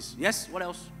 he says. Yes, what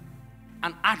else?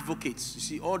 An advocate. You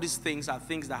see, all these things are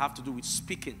things that have to do with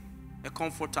speaking. A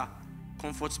comforter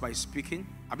comforts by speaking.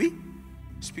 Abi?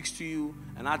 Speaks to you.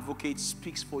 An advocate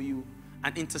speaks for you.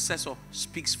 An intercessor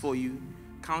speaks for you.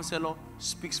 Counselor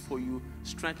speaks for you.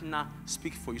 Strengthener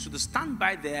speaks for you. So the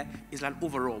standby there is an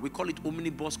overall. We call it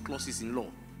omnibus clauses in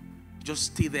law.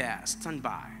 Just stay there. Stand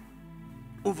by.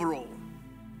 Overall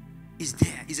is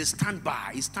there. Is a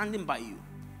standby. Is standing by you.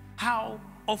 How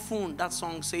often that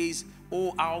song says,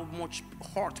 oh, how much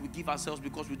hurt we give ourselves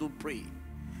because we don't pray.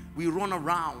 We run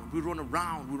around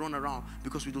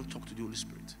because we don't talk to the Holy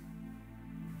Spirit.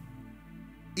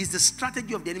 It's the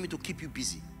strategy of the enemy to keep you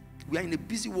busy. We are in a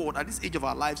busy world. At this age of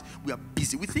our lives, we are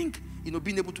busy. We think,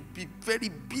 being able to be very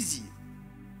busy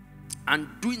and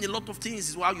doing a lot of things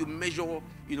is how you measure,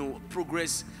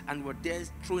 progress. And we're there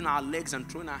throwing our legs and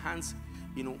throwing our hands,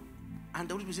 And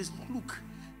the Holy Spirit says, look,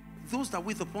 those that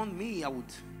wait upon me, I would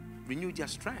renew their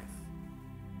strength.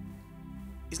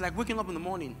 It's like waking up in the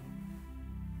morning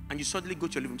and you suddenly go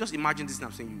to your living room. Just imagine this now.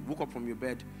 I'm saying you woke up from your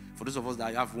bed. For those of us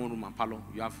that have one room and parlor,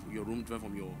 you have your room different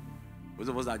from your. Those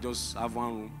of us that just have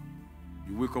one room,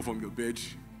 you wake up from your bed,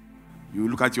 you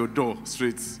look at your door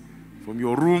straight from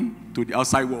your room to the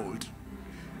outside world.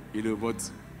 But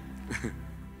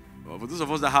for those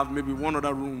of us that have maybe one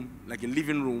other room, like a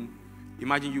living room,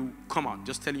 imagine you come out,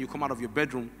 just telling you come out of your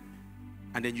bedroom,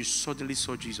 and then you suddenly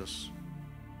saw Jesus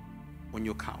on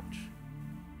your couch.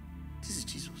 This is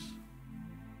Jesus.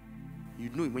 You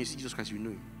know him. When you see Jesus Christ, you know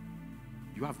him.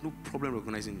 You have no problem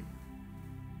recognizing him.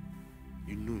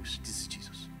 You know this is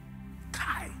Jesus.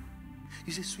 Kai.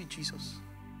 You say, sweet Jesus.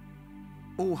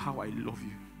 Oh, how I love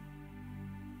you.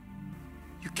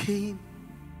 You came.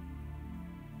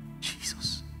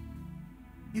 Jesus.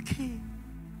 You came.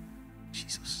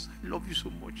 Jesus, I love you so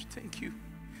much. Thank you.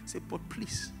 Say, but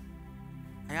please,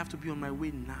 I have to be on my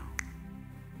way now.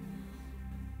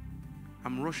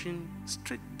 I'm rushing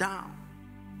straight down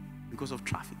because of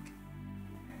traffic.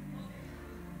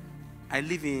 I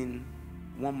live in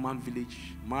one-man village,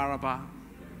 Maraba.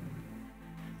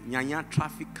 Nyanya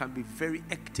traffic can be very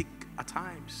hectic at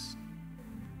times.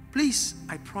 Please,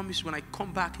 I promise when I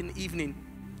come back in the evening,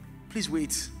 please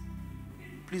wait.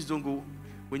 Please don't go.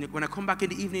 When I come back in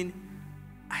the evening,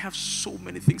 I have so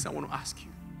many things I want to ask you.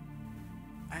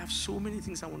 I have so many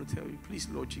things I want to tell you. Please,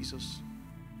 Lord Jesus.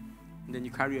 And then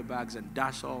you carry your bags and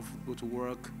dash off, go to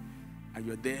work, and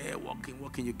you're there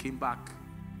walking. You came back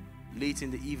late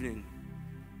in the evening,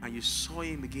 and you saw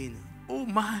him again. Oh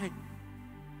my,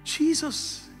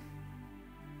 Jesus,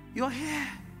 you're here.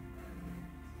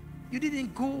 You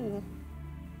didn't go.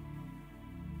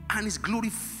 And His glory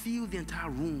filled the entire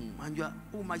room. And you are,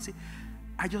 oh my, say,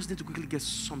 I just need to quickly get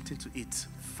something to eat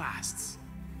fast.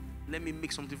 Let me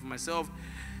make something for myself.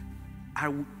 I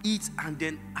will eat, and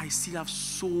then I still have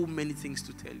so many things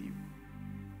to tell you.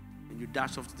 And you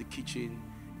dash off to the kitchen,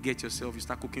 get yourself, you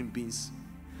start cooking beans.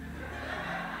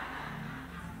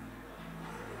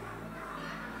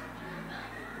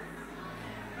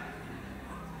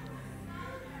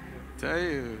 Tell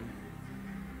you.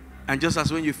 And just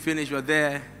as when you finish, you're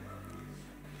there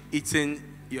eating,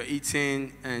 you're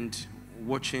eating and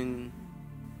watching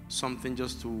something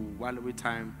just to while away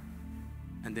time.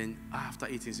 And then after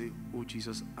eating, say, oh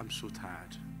Jesus, I'm so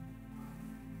tired.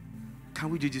 Can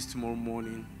we do this tomorrow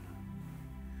morning?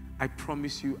 I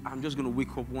promise you, I'm just going to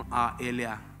wake up 1 hour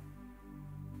earlier.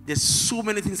 There's so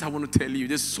many things I want to tell you.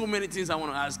 There's so many things I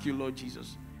want to ask you, Lord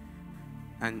Jesus.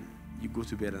 And you go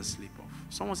to bed and sleep off.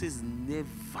 Someone says, never.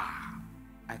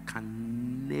 I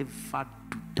can never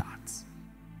do that.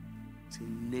 Say,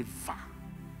 never.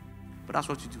 But that's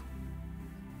what you do.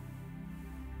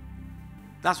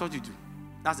 That's what you do.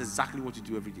 That's exactly what you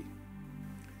do every day.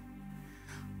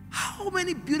 How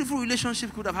many beautiful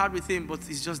relationships could have had with Him, but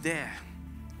it's just there,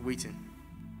 waiting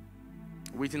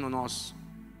on us.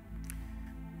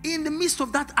 In the midst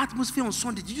of that atmosphere on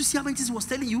Sunday, did you see how many things He was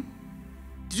telling you?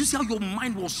 Did you see how your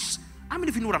mind was? How many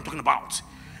of you know what I'm talking about?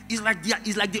 It's like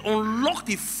they unlocked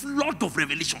a flood of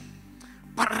revelation.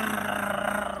 You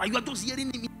are just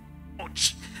hearing Him.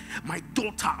 My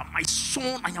daughter, my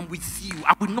son, I am with you.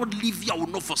 I will not leave you. I will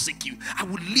not forsake you. I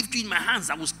will lift you in my hands.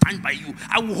 I will stand by you.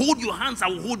 I will hold your hands. I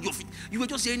will hold your feet. You were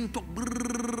just hearing Him talk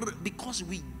because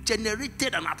we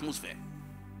generated an atmosphere.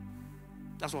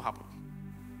 That's what happened.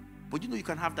 But you know you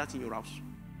can have that in your house.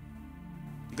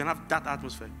 You can have that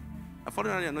atmosphere. I've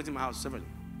fallen down not in my house severally.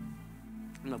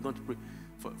 And I've gone to pray.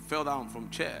 Fell down from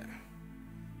chair.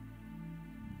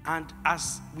 And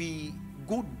as we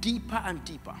go deeper and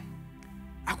deeper,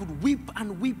 I could weep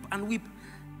and weep and weep.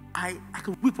 I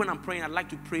could weep when I'm praying. I like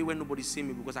to pray when nobody's seeing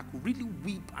me because I could really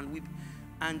weep and weep.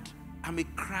 And I'm a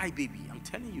crybaby. I'm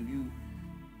telling you,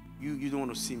 you don't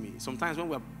want to see me. Sometimes when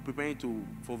we're preparing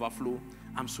for overflow,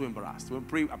 I'm so embarrassed. When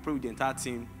I pray with the entire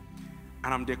team,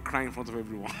 and I'm there crying in front of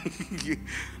everyone.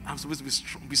 I'm supposed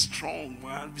to be strong,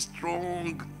 man, be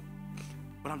strong.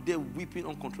 But I'm there weeping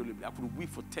uncontrollably. I could weep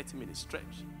for 30 minutes stretch.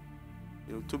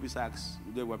 You know, Toby Sachs,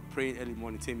 they were praying early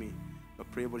morning, tell me, we're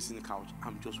praying, everybody's in the couch.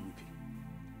 I'm just weeping.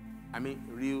 I mean,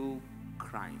 real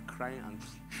crying and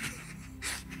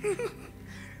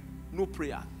no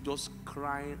prayer, just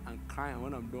crying and crying. And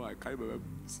when I'm done, I cry.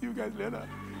 See you guys later.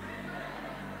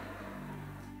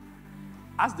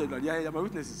 Ask them, they're my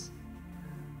witnesses.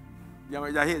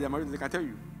 They're here, they're my witnesses, they can tell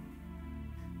you.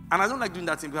 And I don't like doing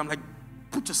that thing, but I'm like,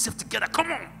 put yourself together,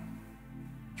 come on.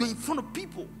 You're in front of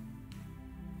people.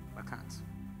 I can't.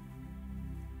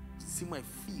 See my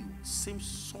feel, same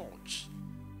surge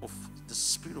of the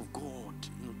Spirit of God,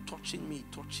 you know, touching me,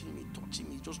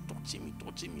 just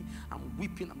touching me. I'm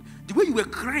weeping. The way you were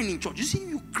crying in church, you see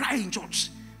you cry in church.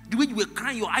 The way you were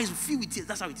crying, your eyes will fill with tears.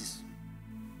 That's how it is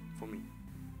for me.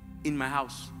 In my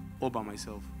house, all by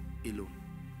myself, alone.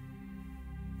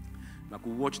 I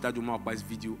could watch that Juma Okpa's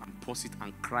video and pause it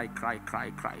and cry.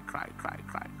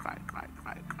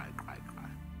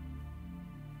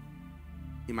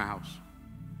 In my house.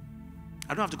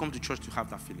 I don't have to come to church to have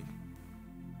that feeling.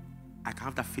 I can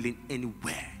have that feeling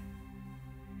anywhere.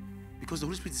 Because the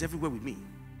Holy Spirit is everywhere with me.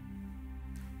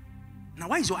 Now,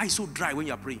 why is your eye so dry when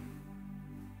you are praying?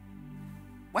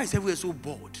 Why is everywhere so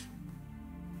bored?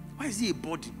 Why is it a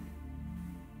body?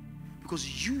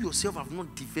 Because you yourself have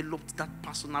not developed that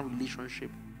personal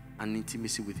relationship and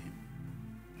intimacy with Him.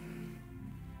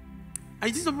 And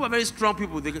you see some people are very strong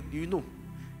people. You know,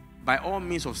 by all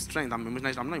means of strength, I'm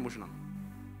emotional. I'm not emotional.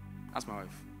 Ask my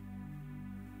wife.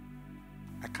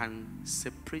 I can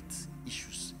separate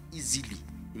issues easily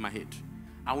in my head.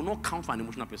 I will not count for an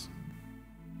emotional person.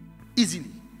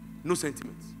 Easily. No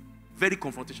sentiments. Very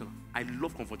confrontational. I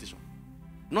love confrontation.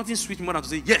 Nothing sweet more than to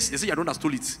say, yes, they say I don't have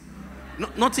stole it.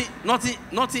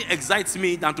 Nothing excites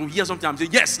me than to hear something. I'm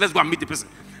saying, yes, let's go and meet the person.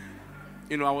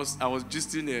 You know, I was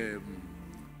just I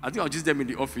think I was just them in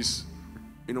the office,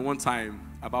 you know, one time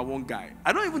about one guy.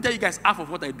 I don't even tell you guys half of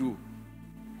what I do.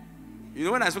 You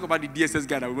know, when I spoke about the DSS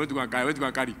guy that we went to go and carry,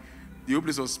 the whole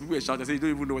place was, people were shouting. I said, you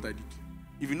don't even know what I did.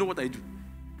 If you know what I do.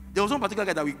 There was one particular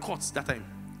guy that we caught that time.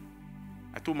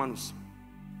 I told Manus.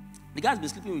 The guy's been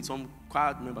sleeping with some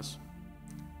choir members.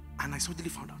 And I suddenly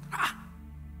found out.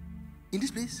 In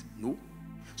this place? No.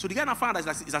 So the guy now found out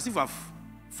it's as if I've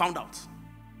found out.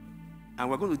 and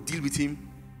we're going to deal with him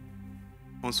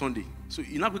on Sunday. So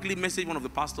you now quickly message one of the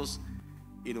pastors,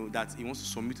 that he wants to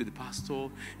submit to the pastor.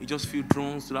 He just feels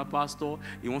drawn to that pastor.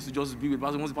 He wants to just be with the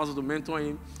pastor. He wants the pastor to mentor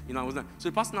him. So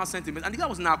the pastor now sent him, and the guy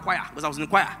was in our choir, because I was in the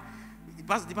choir.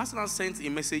 The pastor now sent a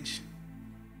message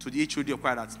to the HOD of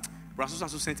choir that Brother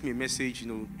also sent me a message,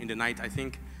 in the night. I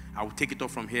think I will take it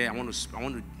off from here. I want to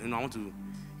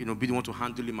be the one to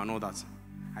handle him and all that.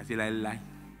 I feel like lie.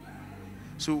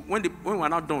 So when we were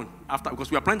not done, because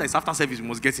we are planning that it's after service, we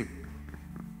must get him.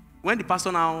 When the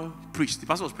pastor now preached, the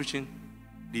pastor was preaching,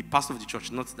 the pastor of the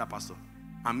church, not that pastor,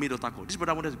 and made daughter call. This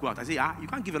brother wanted to go out. I say, you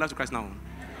can't give your life to Christ now.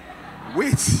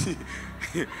 Wait.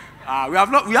 We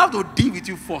have to deal with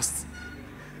you first.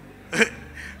 So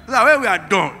that when we are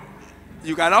done,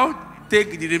 you can now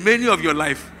take the remaining of your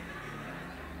life.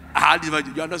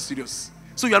 You are not serious.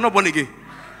 So you are not born again.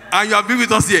 And you have been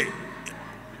with us here.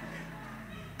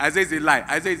 I say it's a lie.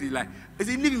 I say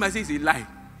leave him. I say it's a lie.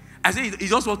 I say he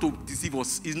just wants to deceive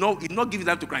us. He's not giving his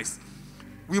life to Christ.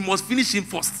 We must finish him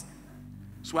first.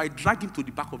 So I drag him to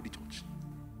the back of the church.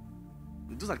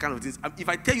 Those are kind of things. If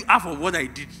I tell you half of what I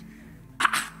did.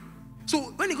 So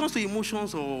when it comes to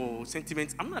emotions or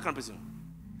sentiments, I'm not that kind of person.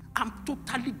 I'm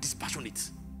totally dispassionate.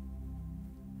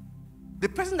 The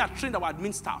person that trained our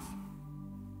admin staff,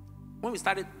 when we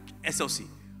started SLC,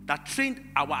 that trained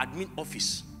our admin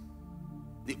office,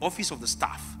 the office of the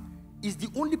staff, is the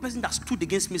only person that stood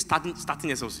against me starting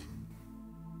SLC.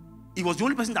 He was the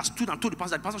only person that stood and told the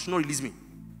pastor that the pastor should not release me.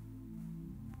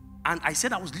 And I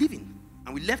said I was leaving.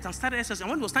 And we left and started SLC. And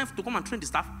when it was time to come and train the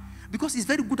staff, because he's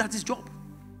very good at his job,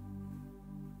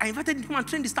 I invited him to come and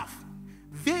train the staff.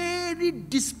 Very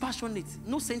dispassionate,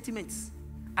 no sentiments.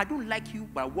 I don't like you,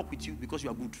 but I work with you because you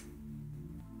are good.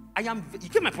 You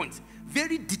get my point?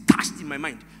 Very detached in my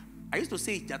mind. I used to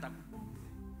say that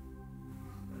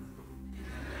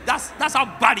that's how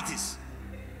bad it is.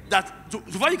 That so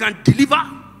far you can deliver,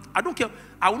 I don't care.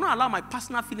 I will not allow my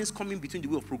personal feelings come in between the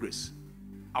way of progress.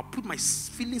 I'll put my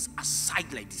feelings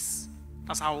aside like this.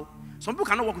 That's how some people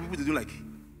cannot work with people they don't like.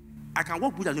 I can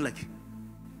work with people I don't like.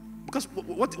 Because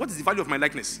what is the value of my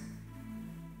likeness?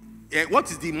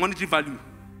 What is the monetary value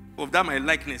of that my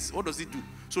likeness? What does it do?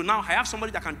 So now I have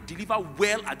somebody that can deliver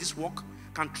well at this work,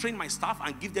 can train my staff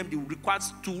and give them the required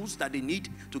tools that they need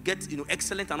to get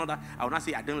excellent and all that. I will not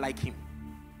say I don't like him.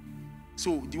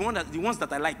 So the ones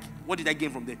that I like, what did I gain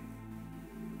from them?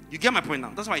 You get my point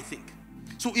now? That's what I think.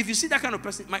 So if you see that kind of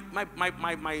person, my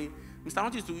Mr.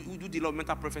 Anton used to do the law of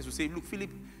mental preference, will say, look, Philip,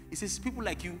 he says people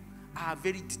like you are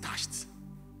very detached.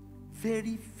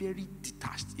 Very, very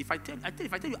detached. If I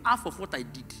tell you half of what I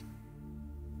did,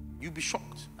 you'll be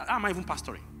shocked. I'm not even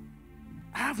pastoring.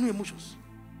 I have no emotions.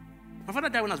 My father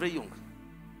died when I was very young.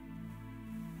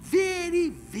 Very,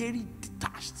 very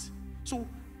detached. So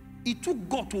it took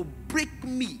God to break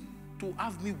me to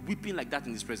have me weeping like that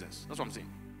in his presence. That's what I'm saying.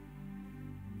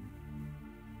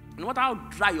 No matter how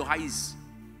dry your eye is,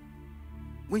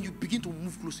 when you begin to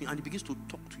move closely and he begins to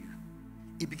talk to you,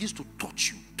 he begins to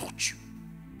touch you.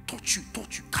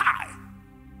 Cry.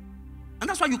 And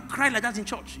that's why you cry like that in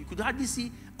church. You could hardly see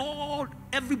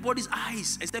everybody's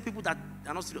eyes, except people that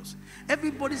are not serious.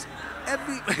 Everybody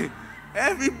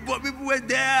people were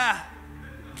there,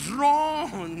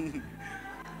 drawn.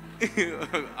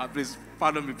 Please,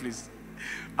 pardon me, please.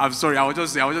 I'm sorry. That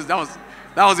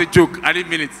was a joke. I didn't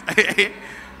mean it.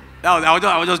 I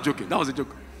was just joking. That was a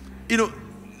joke.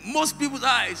 Most people's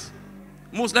eyes,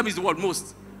 let me use the word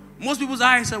most. Most people's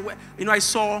eyes are, I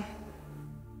saw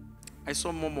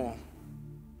Momo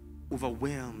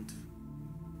overwhelmed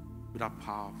with that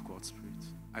power of God's Spirit.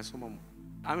 I saw Momo.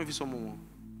 I don't know if you saw Momo.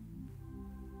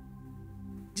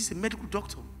 This is a medical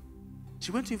doctor.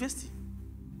 She went to university.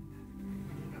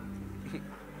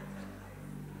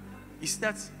 You see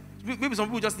that? Maybe some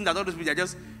people just think that all those people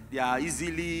they are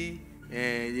easily,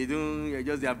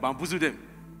 they are bamboozle them.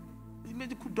 He's a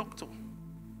medical doctor.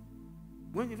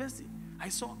 Went to university. I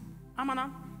saw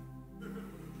Amana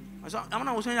was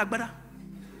wearing agbada.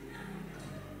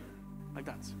 Like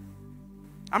that.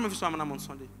 I remember saw Amana on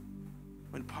Sunday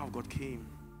when the power of God came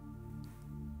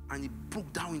and he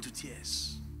broke down into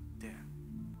tears there.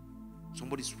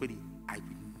 Somebody's sweating. I will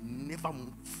never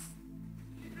move.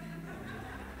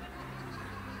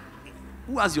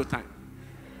 Who has your time?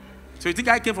 So you think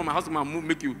I came from my house to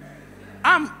make you?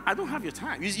 I don't have your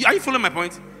time. Are you following my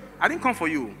point? I didn't come for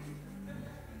you.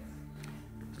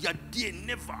 You're there,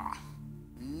 never,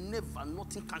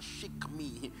 nothing can shake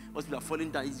me. Most people are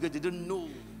falling down. They don't know.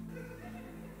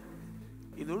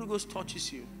 If the Holy Ghost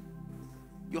touches you,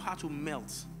 your heart will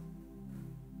melt.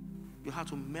 Your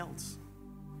heart will melt.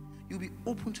 You'll be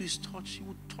open to his touch. He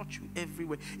will touch you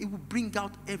everywhere. It will bring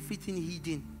out everything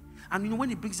hidden. And when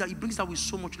he brings that with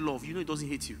so much love. It doesn't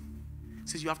hate you. It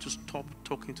says you have to stop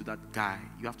talking to that guy.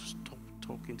 You have to stop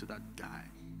talking to that guy.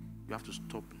 You have to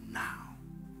stop now.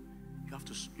 You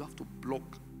have to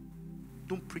block.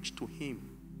 Don't preach to him.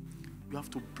 You have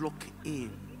to block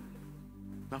him.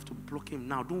 You have to block him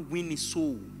now. Don't win his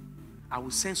soul. I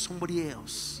will send somebody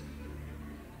else.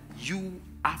 You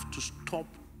have to stop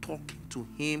talking to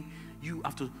him. You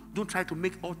have to. Don't try to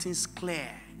make all things clear.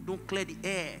 Don't clear the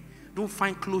air. Don't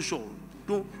find closure.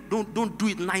 Don't do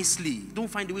it nicely. Don't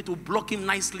find a way to block him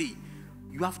nicely.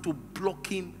 You have to block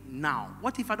him now.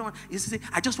 What if I don't? You say,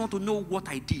 I just want to know what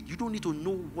I did. You don't need to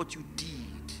know what you did.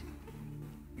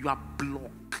 You are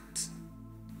blocked.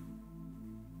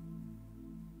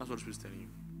 That's what the Spirit is telling you.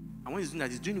 And when he's doing that,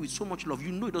 he's doing it with so much love.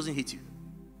 You know he doesn't hate you.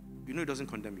 You know he doesn't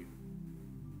condemn you.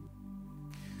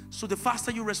 So the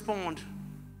faster you respond,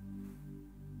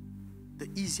 the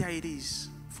easier it is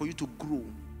for you to grow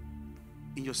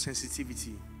in your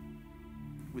sensitivity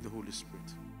with the Holy Spirit.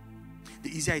 The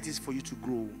easier it is for you to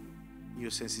grow in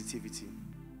your sensitivity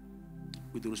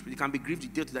with the Holy Spirit. It can be grieved. You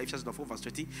deal to that. Ephesians 4 verse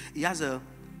 30. He has a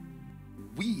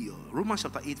will. Romans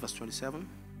chapter 8 verse 27.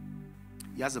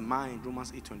 He has a mind.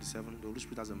 Romans 8:27. The Holy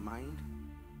Spirit has a mind.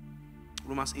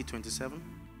 Romans 8:27.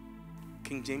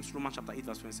 King James, Romans chapter 8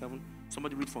 verse 27.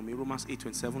 Somebody read for me. Romans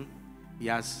 8:27. He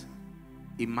has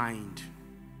a mind.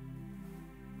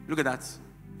 Look at that.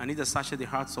 I need to search the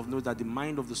hearts of those that the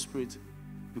mind of the Spirit,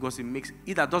 because it makes,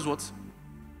 he that does what?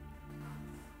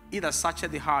 He that searches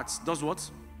the hearts does what?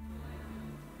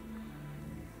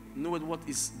 Know what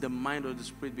is the mind of the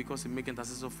Spirit, because it makes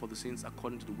intercession for the saints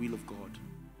according to the will of God.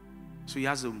 So he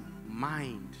has a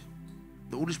mind.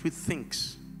 The Holy Spirit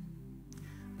thinks.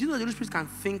 Do you know that the Holy Spirit can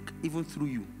think even through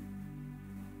you?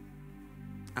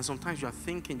 And sometimes you are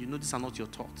thinking, these are not your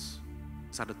thoughts.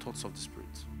 These are the thoughts of the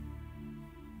Spirit.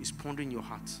 He's pondering your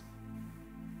heart.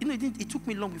 It took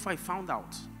me long before I found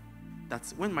out that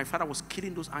when my father was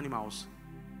killing those animals,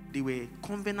 they were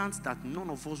covenants that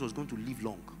none of us was going to live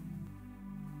long.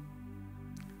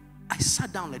 I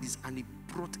sat down like this and he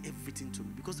brought everything to me,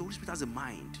 because the Holy Spirit has a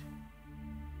mind.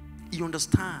 He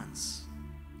understands.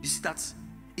 You see that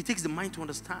it takes the mind to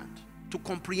understand, to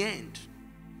comprehend.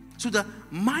 So the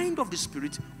mind of the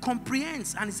Spirit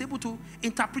comprehends and is able to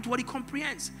interpret what he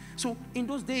comprehends. So in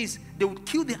those days, they would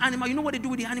kill the animal. You know what they do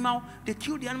with the animal? They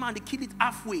kill the animal and they kill it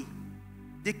halfway.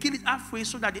 They kill it halfway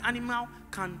so that the animal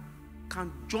can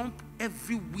jump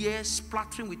everywhere,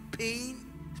 splattering with pain,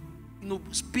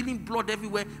 spilling blood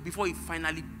everywhere before it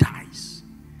finally dies.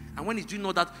 And when he's doing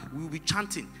all that, we will be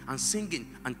chanting and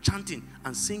singing and chanting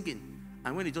and singing.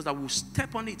 And when he does that, we'll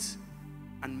step on it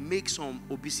and make some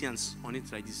obeisance on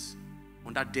it like this,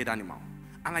 on that dead animal.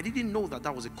 And I didn't know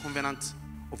that was a covenant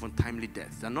of untimely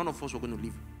death, that none of us were going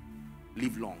to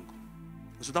live long.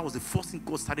 And so that was the first thing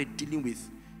God started dealing with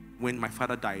when my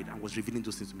father died and was revealing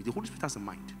those things to me. The Holy Spirit has a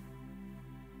mind.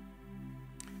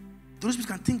 The Holy Spirit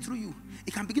can think through you.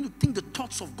 It can begin to think the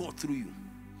thoughts of God through you.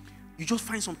 You just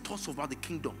find some thoughts about the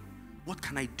kingdom. What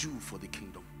can I do for the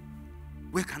kingdom?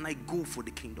 Where can I go for the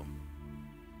kingdom?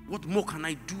 What more can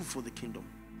I do for the kingdom?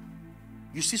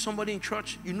 You see somebody in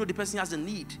church, the person has a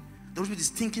need. The Holy Spirit is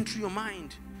thinking through your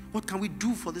mind. What can we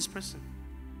do for this person?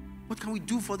 What can we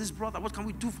do for this brother? What can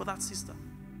we do for that sister?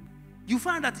 You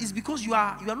find that it's because you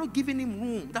are not giving him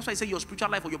room. That's why I say your spiritual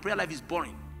life or your prayer life is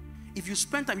boring. If you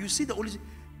spend time, you see the Holy Spirit.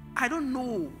 I don't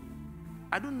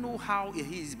know how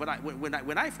it is, but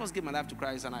when I first gave my life to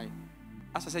Christ, and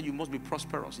as I said, you must be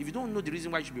prosperous. If you don't know the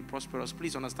reason why you should be prosperous,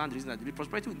 please understand the reason that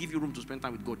prosperity will give you room to spend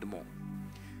time with God the more.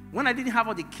 When I didn't have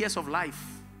all the cares of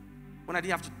life, when I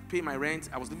didn't have to pay my rent,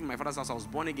 I was living in my father's house, I was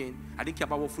born again, I didn't care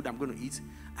about what food I'm going to eat,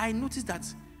 I noticed that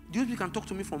the Holy Spirit can talk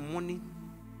to me from morning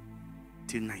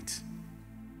till night.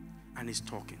 And he's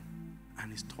talking.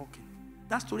 And he's talking.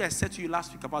 That story I said to you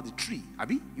last week about the tree,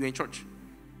 Abi, you were in church.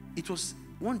 It was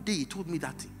one day he told me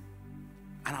that thing.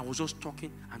 And I was just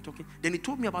talking and talking. Then he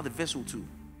told me about the vessel too.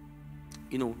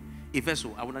 A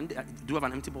vessel. Do you have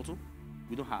an empty bottle?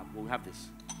 We don't have, but we have this.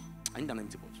 I need an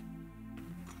empty bottle.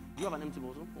 Do you have an empty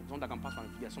bottle? Or something that can pass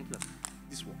around? Yeah, something like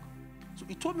this work. So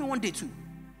he told me one day too.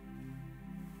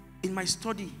 In my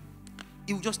study,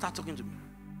 he would just start talking to me.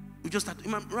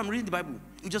 I'm reading the Bible.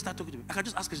 He would just start talking to me. I can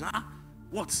just ask him,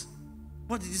 what?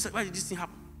 Why did this thing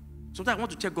happen? Sometimes I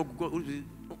want to check God.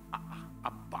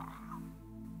 Abba.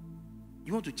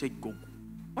 You want to check God?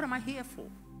 What am I here for?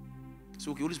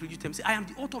 So, okay, Holy Spirit, you tell me, say, I am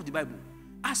the author of the Bible.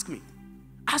 Ask me.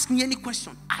 Ask me any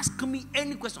question. Ask me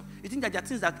any question. You think that there are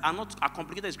things that are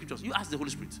complicated in scriptures? You ask the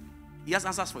Holy Spirit. He has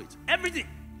answers for it. Everything.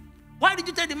 Why did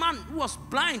you tell the man who was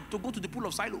blind to go to the pool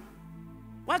of Siloam?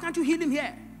 Why can't you heal him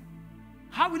here?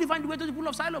 How will he find the way to the pool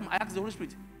of Siloam? I asked the Holy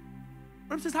Spirit. The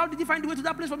Holy Spirit says, how did he find the way to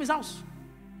that place from his house?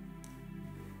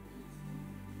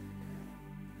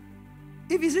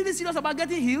 If he's really serious about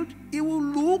getting healed, he will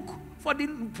look for the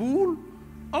pool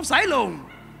of Siloam.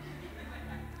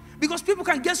 Because people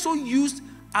can get so used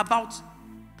about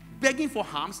begging for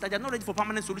harms that they're not ready for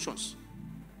permanent solutions.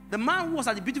 The man who was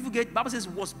at the beautiful gate, the Bible says,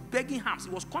 was begging harms.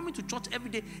 He was coming to church every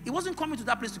day. He wasn't coming to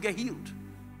that place to get healed.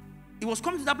 He was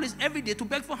coming to that place every day to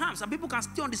beg for harms. And people can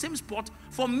stay on the same spot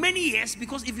for many years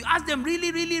because if you ask them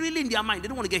really in their mind, they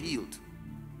don't want to get healed.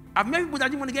 I've met people that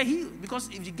didn't want to get healed because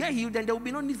if you get healed, then there will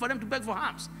be no need for them to beg for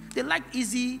harms. They like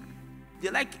easy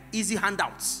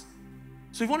handouts.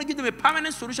 So if you want to give them a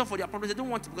permanent solution for their problems, they don't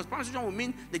want it because permanent solution will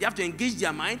mean that they have to engage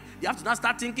their mind, they have to now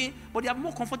start thinking, but they are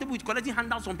more comfortable with collecting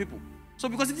handouts from people. So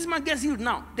because if this man gets healed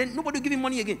now, then nobody will give him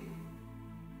money again.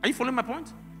 Are you following my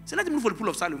point? So let him look for the pool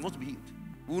of Siloam. He wants to be healed.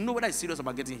 We will know whether he's serious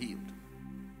about getting healed.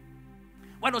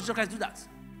 Why does Jesus Christ do that?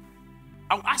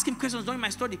 I will ask him questions during my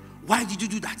study. Why did you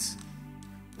do that?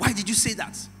 Why did you say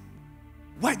that?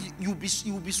 Why did you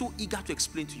will be so eager to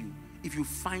explain to you if you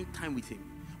find time with him.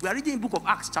 We are reading the book of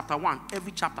Acts chapter 1,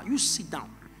 every chapter. You sit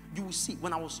down. You will see.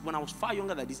 When I was far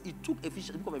younger than this, it took the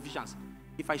book of Ephesians.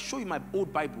 If I show you my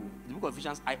old Bible, the book of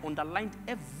Ephesians, I underlined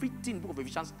everything in the book of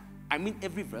Ephesians. I mean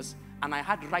every verse. And I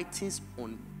had writings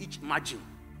on each margin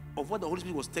of what the Holy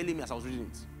Spirit was telling me as I was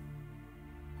reading it.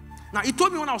 Now, he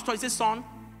told me when I was taught, he said, son,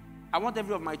 I want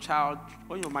every of my child,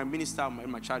 or my minister,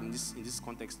 my child in this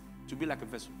context, to be like a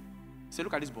vessel. He said,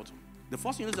 look at this bottle. The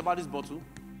first thing you notice about this bottle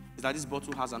is that this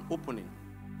bottle has an opening.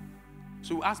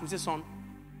 So he asked me, he said, son,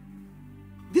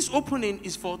 this opening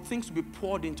is for things to be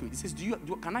poured into it. He says,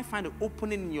 can I find an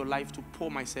opening in your life to pour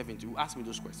myself into? He asked me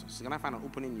those questions. So can I find an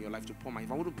opening in your life to pour myself?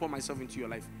 If I want to pour myself into your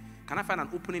life, can I find an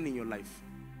opening in your life?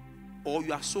 Or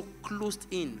you are so closed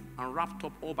in and wrapped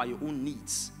up all by your own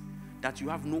needs that you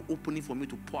have no opening for me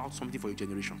to pour out something for your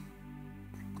generation.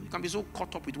 You can be so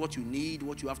caught up with what you need,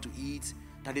 what you have to eat,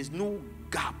 that there's no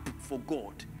gap for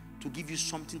God to give you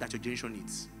something that your generation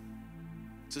needs.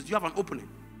 He says, do you have an opening?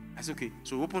 I said, okay.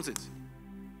 So he opens it.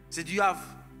 He said, do you have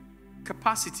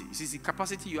capacity? He says, the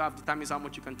capacity you have determines how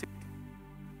much you can take.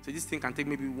 So this thing can take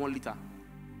maybe 1 liter.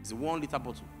 It's a 1 liter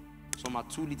bottle. Some are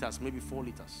 2 liters, maybe 4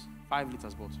 liters, 5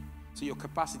 liters bottle. So your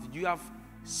capacity, do you have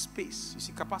space? You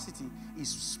see, capacity is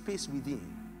space within.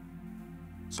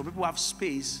 Some people have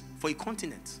space for a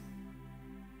continent.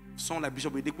 Someone like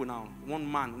Bishop Edeko now,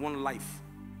 one man, one life,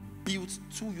 built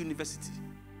 2 universities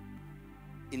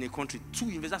in a country. 2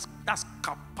 universities, that's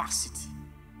capacity.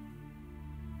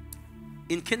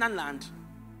 In Canaan land,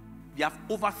 they have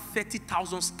over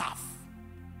 30,000 staff.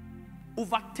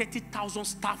 Over 30,000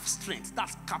 staff strength.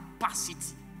 That's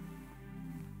capacity.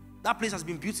 That place has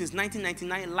been built since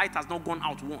 1999. Light has not gone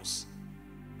out once.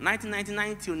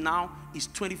 1999 till now is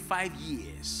 25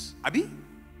 years. Abi?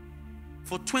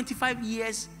 For 25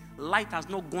 years, light has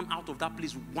not gone out of that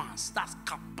place once. That's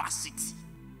capacity.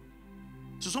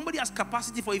 So somebody has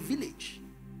capacity for a village.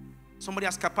 Somebody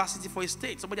has capacity for a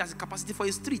state. Somebody has a capacity for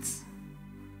a street.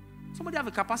 Somebody has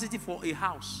a capacity for a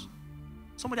house.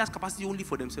 Somebody has capacity only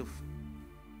for themselves.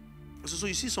 So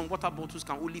you see some water bottles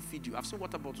can only feed you. I've seen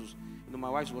water bottles. You know, my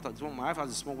wife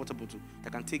has a small water bottle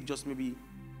that can take just maybe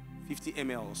 50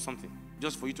 ml or something,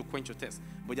 just for you to quench your thirst.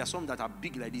 But there are some that are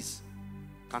big like this,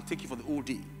 can take you for the whole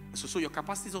day. So your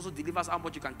capacity also delivers how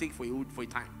much you can take for a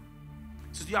time.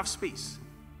 So do you have space?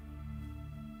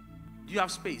 Do you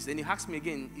have space? Then he asks me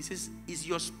again, he says, is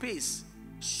your space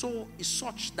is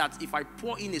such that if I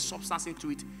pour in a substance into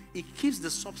it, it keeps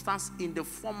the substance in the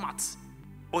format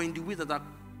or in the way that I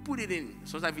put it in?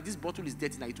 So that if this bottle is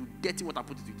dirty, now it will dirty what I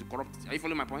put it in, to corrupt it. Are you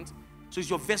following my point? So is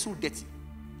your vessel dirty?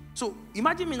 So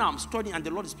imagine me now, I'm studying and the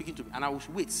Lord is speaking to me and I will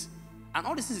wait. And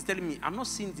all this things is telling me, I'm not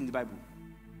seeing it in the Bible.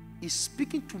 He's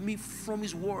speaking to me from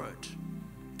his word.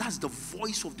 That's the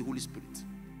voice of the Holy Spirit.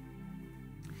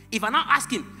 If I now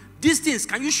ask him, these things,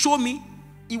 can you show me?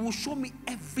 He will show me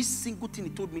every single thing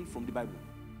he told me from the Bible.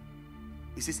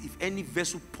 He says, if any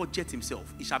vessel purgeth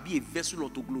himself, it shall be a vessel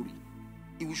unto glory.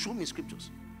 He will show me in scriptures.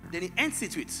 Then he ends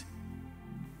it with,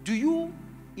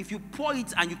 if you pour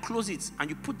it and you close it and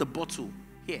you put the bottle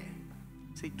here,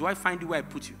 say, do I find you where I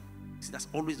put you? See, that's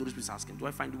always the Holy Spirit asking, do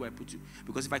I find you where I put you?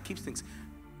 Because if I keep things,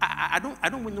 I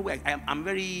don't know where I'm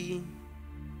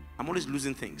always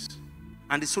losing things.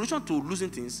 And the solution to losing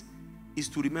things is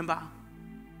to remember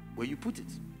where you put it.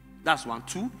 That's 1.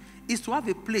 2 is to have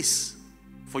a place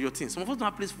for your things. Some of us don't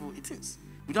have a place for things.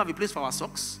 We don't have a place for our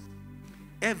socks.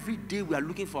 Every day we are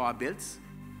looking for our belts.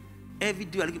 Every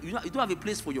day you don't have a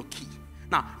place for your key.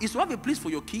 Now, it's to have a place for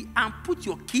your key and put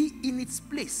your key in its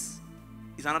place.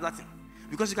 It's another thing.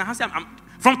 Because you can say,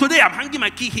 from today, I'm hanging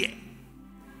my key here.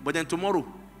 But then tomorrow,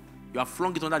 you have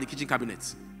flung it under the kitchen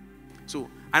cabinet. So,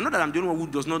 I know that I'm the only one who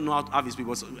does not know how to have his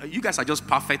people. So you guys are just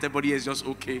perfect. Everybody is just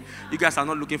okay. You guys are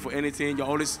not looking for anything. You're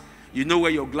always, you know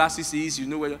where your glasses is. You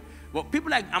know where. But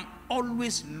people like, I'm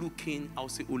always looking. I'll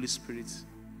say, Holy Spirit,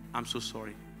 I'm so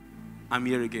sorry. I'm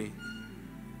here again.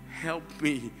 Help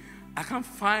me. I can't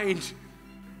find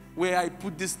where I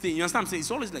put this thing. You understand what I'm saying?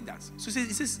 It's always like that. So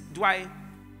he says,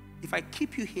 if I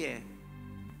keep you here,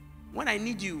 when I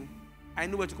need you, I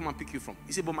know where to come and pick you from.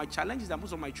 He said, but my challenge is that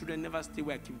most of my children never stay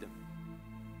where I keep them.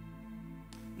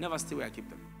 Never stay where I keep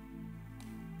them.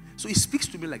 So he speaks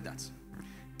to me like that.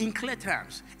 In clear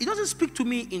terms. He doesn't speak to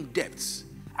me in depths.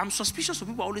 I'm suspicious of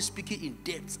people always speaking in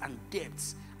depths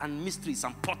and mysteries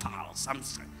and portals.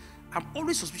 I'm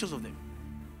always suspicious of them.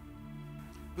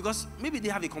 Because maybe they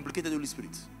have a complicated Holy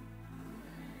Spirit.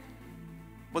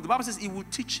 But the Bible says, he will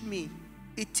teach me.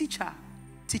 A teacher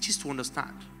teaches to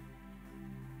understand.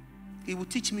 He will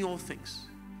teach me all things.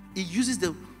 He uses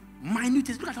the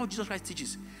minutest. Look at how Jesus Christ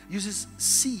teaches. Uses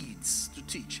seeds to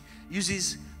teach.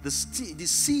 Uses the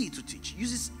seed to teach.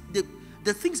 Uses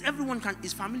the things everyone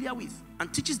is familiar with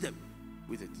and teaches them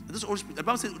with it. This Holy Spirit, the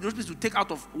Bible says the Holy Spirit will take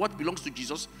out of what belongs to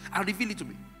Jesus and reveal it to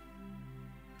me.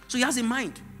 So he has a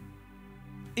mind.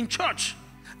 In church,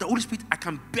 the Holy Spirit, I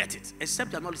can bet it,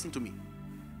 except you are not listening to me.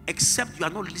 Except you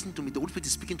are not listening to me, the Holy Spirit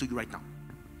is speaking to you right now.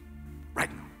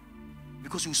 Right now.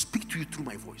 Because he will speak to you through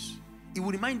my voice. He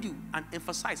will remind you and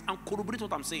emphasize and corroborate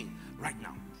what I'm saying right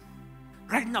now.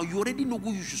 Right now, you already know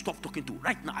who you should stop talking to.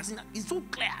 Right now, it's so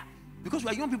clear. Because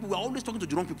we are young people, we are always talking to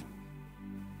the wrong people.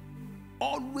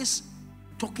 Always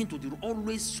talking to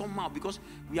always somehow, because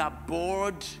we are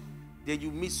bored. Then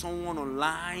you meet someone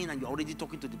online and you're already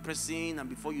talking to the person, and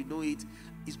before you know it,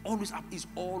 it's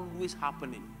always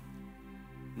happening.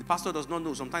 The pastor does not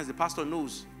know. Sometimes the pastor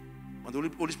knows when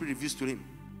the Holy Spirit reveals to him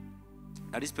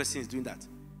that this person is doing that.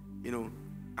 You know,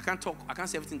 I can't talk. I can't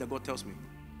say everything that God tells me,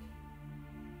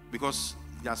 because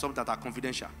there are some that are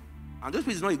confidential. And those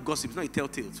people is not a gossip. It's not a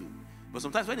telltale too. But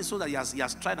sometimes when it's so that he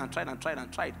has tried,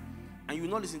 and you will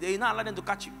not listen, they will not allow them to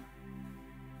catch you.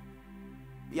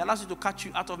 He allows you to catch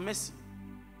you out of mercy.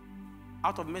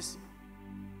 Out of mercy.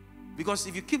 Because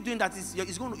if you keep doing that, it's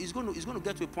going to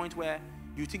get to a point where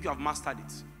you think you have mastered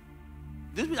it.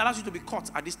 This will allow you to be caught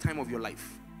at this time of your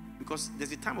life. Because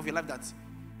there's a time of your life that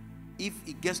if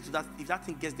that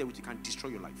thing gets there, which it can destroy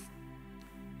your life.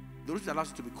 The Lord allows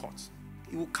you to be caught.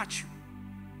 It will catch you.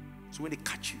 So when they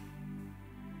catch you,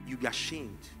 you'll be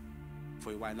ashamed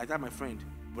for a while. Like that, my friend,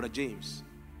 Brother James,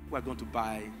 who are going to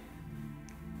buy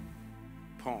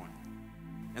porn.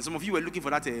 And some of you were looking for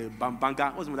that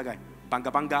Banga. What's the name of that guy?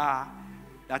 Banga.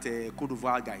 That Côte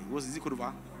d'Ivoire guy. Is it Côte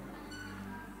d'Ivoire?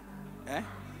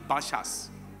 Bashas.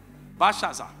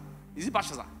 Is it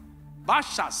Bashas?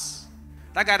 Bashas.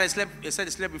 That guy that said he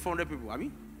slept with 400 people. I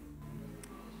mean,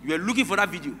 you are looking for that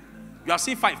video. You have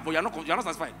seen 5, but you're not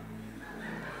satisfied.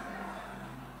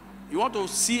 You want to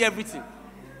see everything.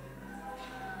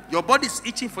 Your body is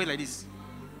itching for it like this.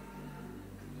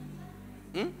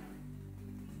 You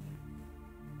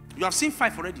have seen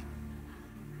 5 already.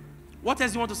 What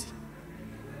else do you want to see?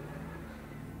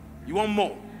 You want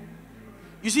more.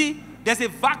 You see, there's a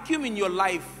vacuum in your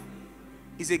life.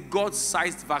 It's a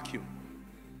God-sized vacuum.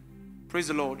 Praise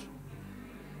the Lord.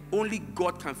 Only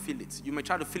God can fill it. You may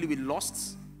try to fill it with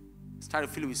lusts, try to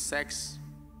fill it with sex,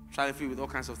 try to fill it with all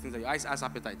kinds of things. Your eyes has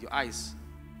appetite. Your eyes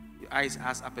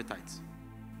has appetite.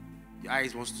 Your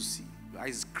eyes wants to see. Your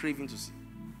eyes is craving to see.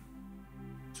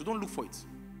 So don't look for it.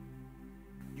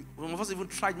 Some of us even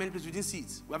tried many places, we didn't see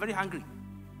it. We are very hungry.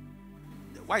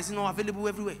 Why is it not available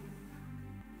everywhere?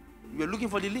 You are looking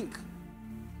for the link.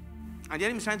 And the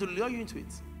enemy is trying to lure you into it.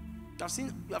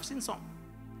 You have seen some.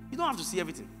 You don't have to see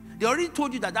everything. They already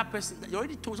told you that person,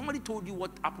 somebody told you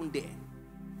what happened there.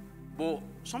 But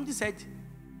somebody said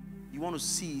you want to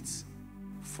see it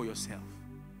for yourself.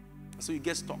 So you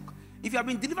get stuck. If you have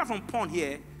been delivered from porn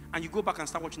here and you go back and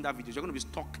start watching that video, you're going to be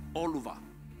stuck all over.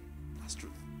 That's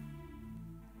truth.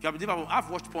 If you have been delivered from, I've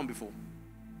watched porn before.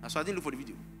 So I didn't look for the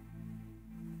video.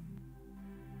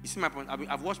 You see my point?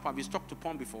 I've watched porn, I've been stuck to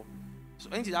porn before. So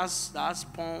anything that's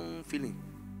porn feeling.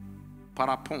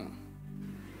 Para porn.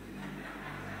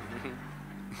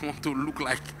 I want to look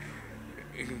like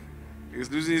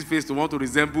he's losing his face to want to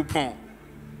resemble porn.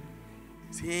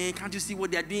 Say, hey, can't you see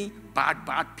what they're doing?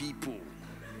 Bad people.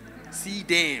 See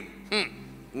them.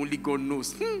 Only God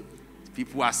knows.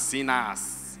 People are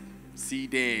sinners. See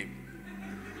them.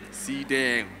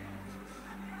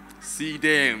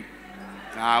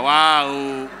 Ah,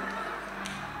 wow.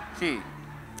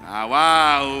 Ah,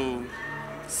 wow.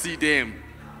 See them.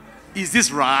 Is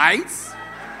this right?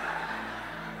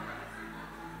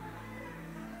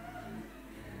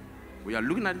 We are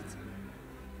looking at it.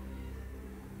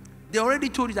 They already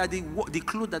told you that the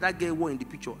clothes that girl wore in the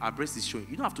picture, her breast is showing.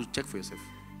 You don't have to check for yourself.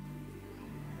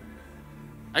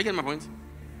 Are you getting my point?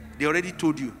 They already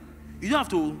told you. You don't have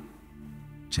to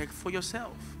check for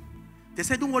yourself. They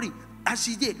said, don't worry. As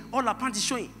she's there, all her pants is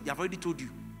showing. They have already told you.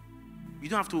 You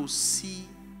don't have to see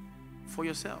for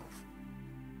yourself.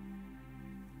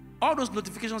 All those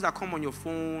notifications that come on your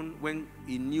phone when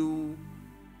a new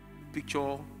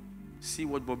picture, see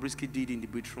what Bobrisky did in the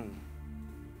bedroom.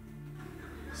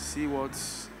 See what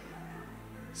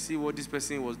this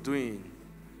person was doing.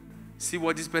 See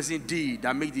what this person did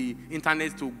that made the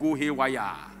internet to go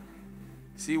haywire.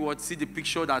 See the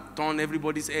picture that turned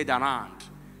everybody's head around.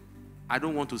 I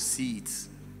don't want to see it.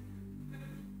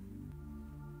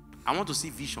 I want to see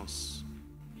visions.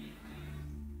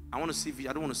 I don't want to see it.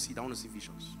 I want to see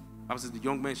visions. The Bible says the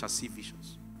young men shall see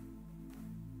visions.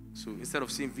 So instead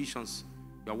of seeing visions,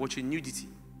 you are watching nudity.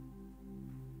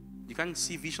 You can't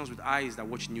see visions with eyes that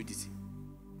watch nudity.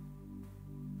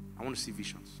 I want to see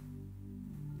visions.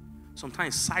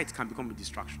 Sometimes sight can become a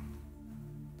distraction.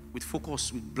 With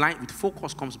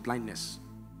focus comes blindness.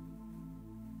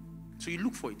 So you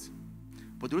look for it.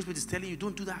 But the Holy Spirit is telling you,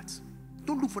 don't do that.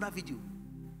 Don't look for that video.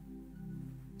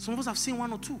 Some of us have seen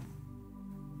one or two.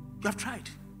 You have tried.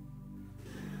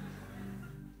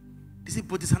 They say,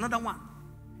 but there's another one.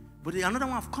 But another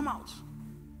one have come out.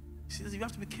 See, you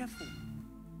have to be careful.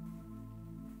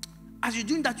 As you're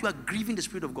doing that, you are grieving the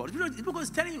Spirit of God. The Spirit of God is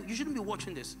telling you, you shouldn't be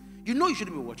watching this. You know you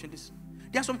shouldn't be watching this.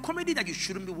 There are some comedy that you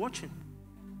shouldn't be watching.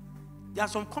 There are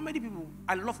some comedy people.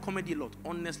 I love comedy a lot.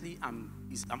 Honestly, I'm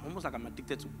almost like I'm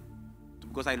addicted to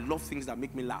because I love things that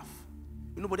make me laugh.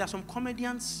 You know, but there are some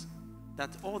comedians that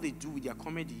all they do with their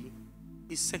comedy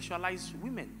is sexualize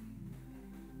women.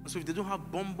 So if they don't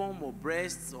have bum or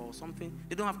breasts or something,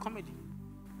 they don't have comedy.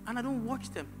 And I don't watch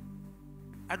them.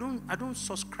 I don't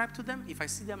subscribe to them. If I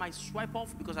see them, I swipe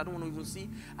off because I don't want to even see.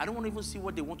 I don't want to even see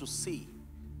what they want to say.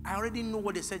 I already know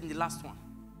what they said in the last one.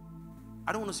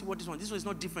 I don't want to see what this one. This one is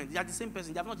not different. They are the same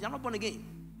person. They are not born again.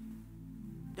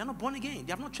 They are not born again.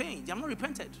 They have not changed. They have not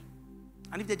repented.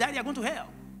 And if they die, they are going to hell.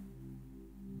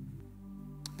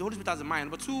 The Holy Spirit has a mind.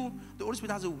 Number two, the Holy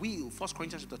Spirit has a will. 1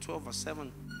 Corinthians chapter 12, verse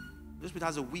 7. The Holy Spirit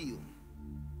has a will.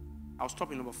 I'll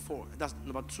stop in number 4. That's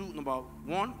number 2. Number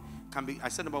 1 can be, I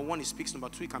said number 1, he speaks. Number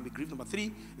 2, he can be grieved. Number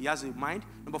 3, he has a mind.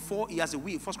 Number 4, he has a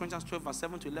will. 1 Corinthians 12, verse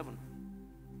 7 to 11.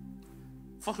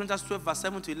 1 Corinthians 12, verse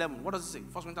 7 to 11. What does it say?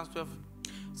 1 Corinthians 12,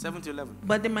 7 to 11.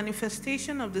 But the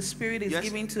manifestation of the Spirit is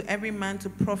given to every man to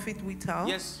profit withal.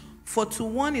 Yes. For to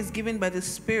one is given by the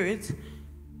Spirit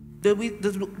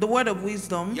the word of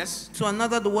wisdom. Yes. To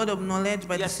another the word of knowledge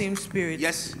by the same Spirit.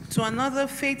 Yes. To another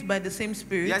faith by the same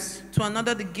Spirit. Yes. To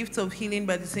another the gift of healing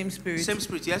by the same Spirit. Same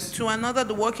Spirit, yes. To another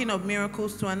the working of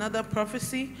miracles. To another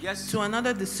prophecy. Yes. To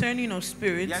another discerning of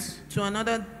spirits. Yes. To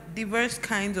another diverse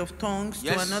kinds of tongues.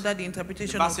 Yes. To another the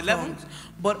interpretation Verse of 11. tongues.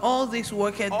 But all this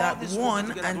worketh that this one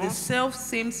worketh and one. the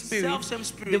self-same Spirit,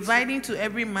 dividing to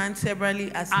every man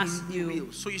severally as he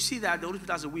will. So you see that the Holy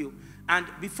Spirit has a will. And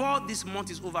before this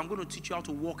month is over, I'm going to teach you how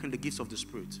to walk in the gifts of the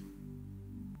Spirit.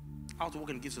 How to walk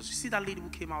in the gifts of the Spirit. You see that lady who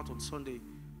came out on Sunday,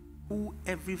 who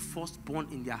every firstborn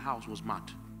in their house was mad.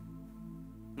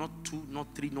 Not 2,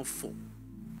 not 3, not 4.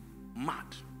 Mad.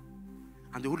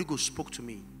 And the Holy Ghost spoke to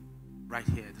me right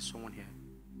here. There's someone here.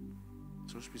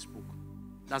 The Holy Spirit spoke.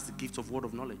 That's the gift of word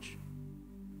of knowledge.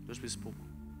 The Holy Spirit spoke.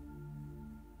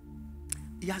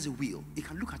 He has a will. He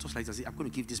can look at us like this and say, I'm going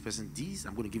to give this person this,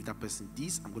 I'm going to give that person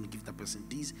this, I'm going to give that person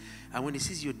this. And when he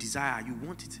sees your desire, you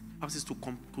want it. He says to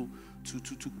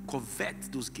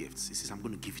covet those gifts. He says, I'm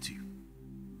going to give it to you.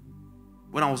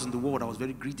 When I was in the world, I was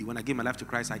very greedy. When I gave my life to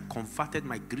Christ, I converted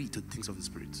my greed to things of the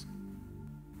Spirit.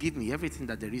 Give me everything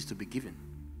that there is to be given.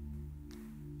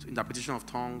 So interpretation of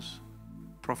tongues,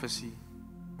 prophecy.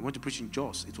 I went to preach in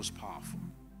Jos. It was powerful.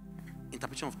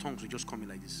 Interpretation of tongues will just come in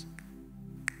like this.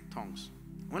 Tongues.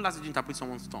 When last did you interpret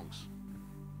someone's tongues?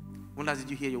 When last did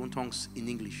you hear your own tongues in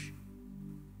English?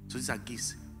 So these are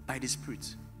gifts by the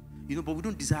Spirit. You know, but we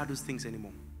don't desire those things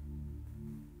anymore.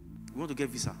 We want to get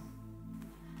visa.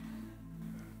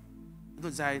 We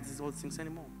don't desire all these things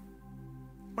anymore.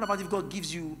 What about if God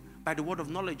gives you, by the word of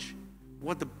knowledge,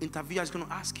 what the interviewer is going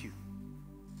to ask you?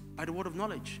 By the word of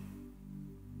knowledge.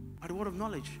 By the word of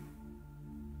knowledge.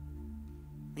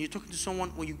 And you're talking to someone,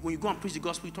 when you go and preach the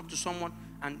gospel, you talk to someone,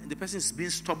 and the person is being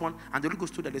stubborn, and the Holy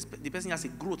Ghost told that the person has a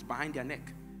growth behind their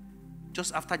neck.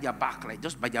 Just after their back, like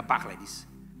just by their back like this.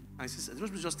 And he says, the Holy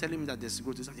Spirit is just telling me that there's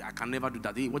growth. I can never do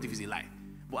that. Hey, what if it's a lie?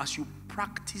 But as you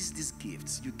practice these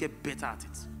gifts, you get better at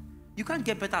it. You can't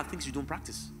get better at things you don't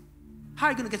practice. How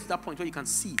are you going to get to that point where you can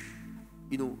see,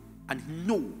 and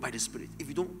know by the Spirit if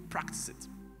you don't practice it?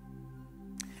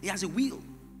 He has a will.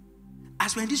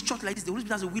 As we're in this church like this, the Holy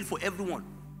Spirit has a will for everyone.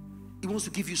 He wants to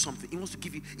give you something. He wants to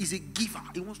give you. He's a giver.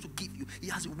 He wants to give you. He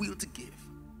has a will to give.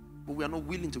 But we are not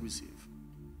willing to receive.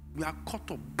 We are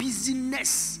caught up.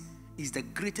 Busyness is the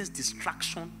greatest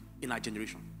distraction in our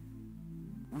generation.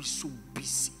 We're so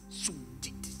busy, so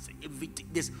everything.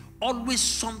 There's always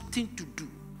something to do.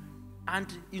 And,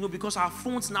 because our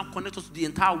phones now connect us to the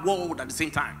entire world at the same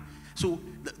time. So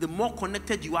the more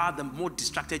connected you are, the more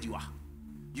distracted you are.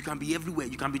 You can be everywhere.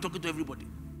 You can be talking to everybody.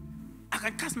 I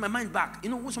can cast my mind back.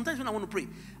 Sometimes when I want to pray,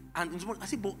 and I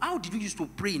say, but how did we used to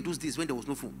pray in those days when there was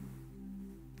no phone?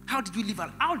 How did we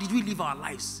live our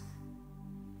lives?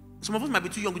 Some of us might be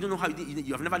too young. We don't know how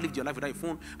you have never lived your life without a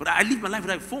phone. But I lived my life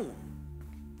without a phone.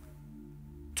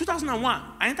 2001,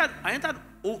 I entered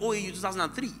OAU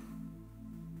 2003.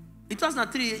 In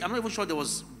 2003, I'm not even sure there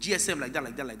was GSM like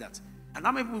that. And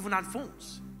how many people even had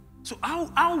phones? So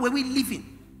how were we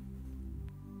living?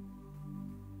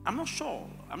 I'm not sure.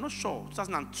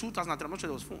 2002, 2003, I'm not sure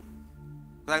there was phone.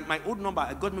 Like my old number,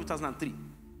 I got me 2003.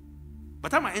 By the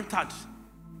time I entered,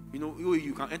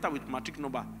 you can enter with matric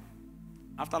number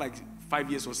after like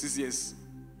 5 years or 6 years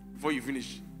before you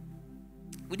finish.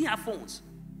 We didn't have phones.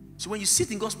 So when you sit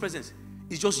in God's presence,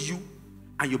 it's just you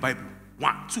and your Bible.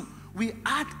 1, 2. We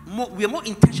are more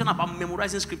intentional about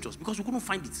memorizing scriptures because we couldn't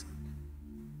find it.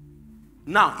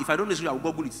 Now, if I don't know scripture, I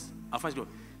will Google it. I'll find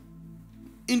scripture.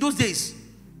 In those days,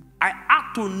 I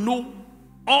had to know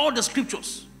all the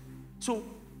scriptures. So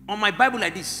on my Bible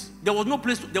like this, there was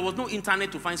no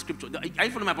internet to find scripture. Are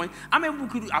you following my point? How many people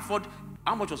could afford?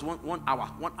 How much was 1 hour?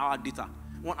 1 hour data,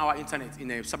 1 hour internet in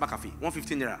a cyber cafe?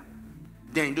 115 naira.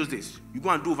 Then in those days, you go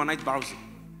and do overnight browsing.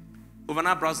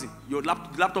 Your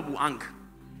laptop will hang.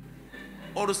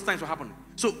 All those things were happening.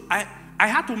 So I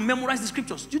had to memorize the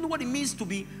scriptures. Do you know what it means to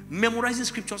be memorizing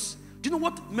scriptures? Do you know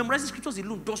what memorizing scriptures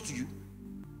alone does to you?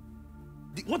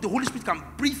 What the Holy Spirit can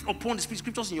breathe upon the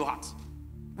scriptures in your heart.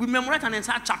 We memorize an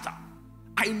entire chapter.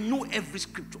 I know every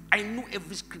scripture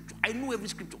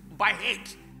by head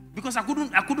because I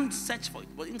couldn't search for it.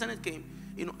 But the internet came.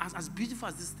 As beautiful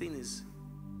as this thing is,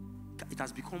 it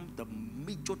has become the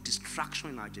major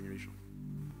distraction in our generation.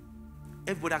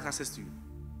 Everybody has access to you.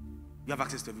 You have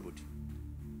access to everybody.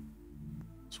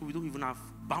 So we don't even have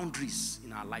boundaries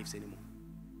in our lives anymore.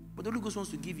 But the Holy Ghost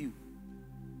wants to give you.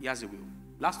 He has a will.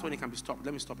 Last one, it can be stopped.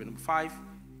 Let me stop it. Number 5,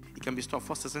 it can be stopped.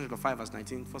 1 Thessalonians 5 verse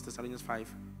 19. 1 Thessalonians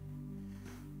 5.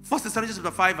 1 Thessalonians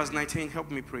 5 verse 19.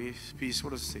 Help me pray, please. What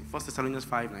does it say? 1 Thessalonians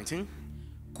 5, 19.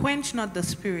 Quench not the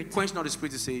spirit. Quench not the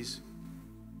spirit, it says.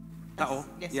 That all?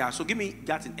 Yes. Yeah, so give me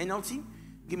that in NLT.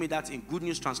 Give me that in Good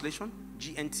News Translation.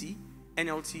 GNT.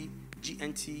 NLT.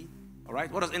 GNT. All right.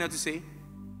 What does NLT say?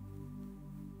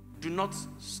 Do not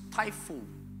stifle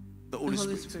the Holy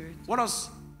Spirit. What does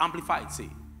Amplified say?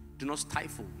 Do not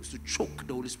stifle. It's to choke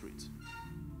the Holy Spirit.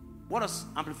 What does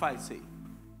Amplified say?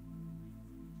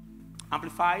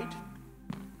 Amplified.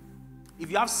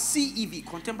 If you have CEV,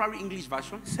 Contemporary English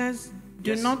Version, it says,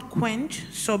 do not quench,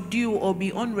 subdue, or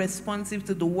be unresponsive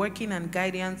to the working and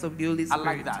guidance of the Holy Spirit. I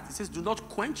like that. It says, do not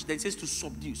quench, then it says to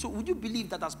subdue. So would you believe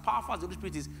that as powerful as the Holy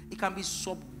Spirit is, it can be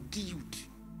subdued?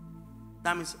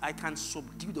 That means I can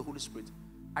subdue the Holy Spirit.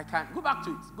 I can go back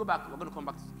to it. Go back. We're going to come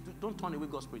back. Don't turn away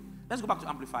God's Spirit. Let's go back to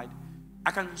Amplified.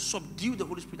 I can subdue the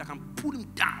Holy Spirit. I can pull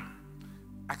him down.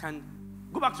 I can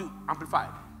go back to Amplified.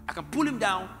 I can pull him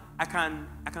down. I can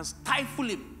stifle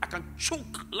him. I can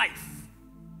choke life.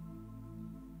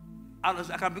 I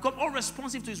can become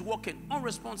unresponsive to his working.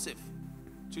 Unresponsive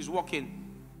to his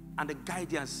working and the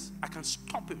guidance. I can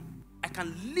stop him. I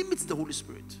can limit the Holy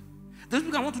Spirit. The Holy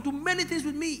Spirit want to do many things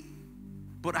with me.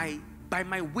 But by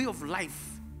my way of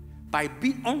life, by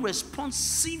being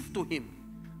unresponsive to him,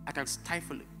 I can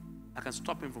stifle him. I can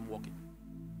stop him from walking.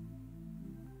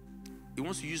 He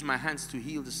wants to use my hands to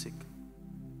heal the sick.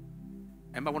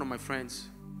 I remember one of my friends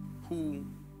who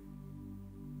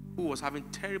was having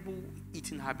terrible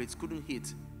eating habits, couldn't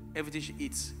eat. Everything she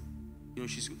eats,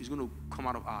 she's going to come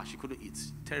out of her. She couldn't eat.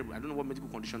 Terrible. I don't know what medical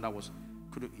condition that was.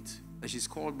 Couldn't eat. And she's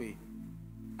called me,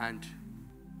 and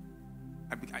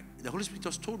the Holy Spirit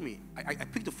just told me. I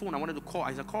picked the phone. I wanted to call.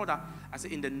 As I called her, I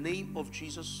said, in the name of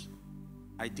Jesus,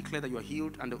 I declare that you are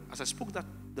healed. And as I spoke that,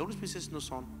 the Holy Spirit says, no,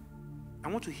 son, I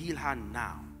want to heal her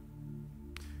now.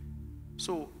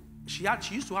 So she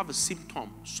used to have a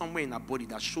symptom somewhere in her body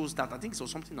that shows that. I think it was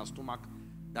something in her stomach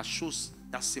that shows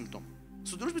that symptom.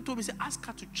 So the Holy Spirit told me, say, ask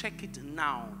her to check it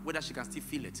now, whether she can still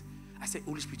feel it. I said,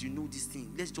 Holy Spirit, you know this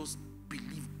thing. Let's just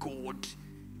believe God.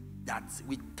 that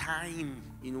with time,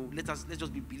 let's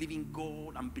just be believing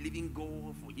God. I'm believing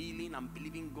God for healing. I'm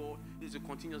believing God. It's a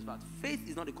continuous verb. Faith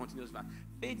is not a continuous verb.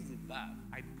 Faith is a verb.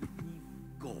 I believe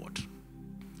God.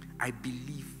 I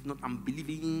believe, not I'm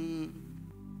believing.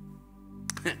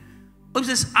 It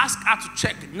says, ask her to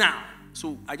check now.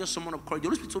 So I just summoned up courage. The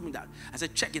Holy Spirit told me that. I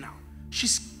said, check it now. She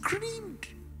screamed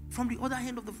from the other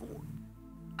end of the phone.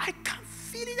 I can't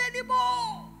feel it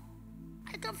anymore.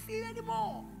 I can't feel it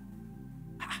anymore.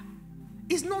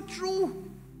 It's not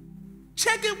true.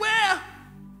 Check it where?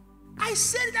 I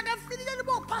said it, I can't feel it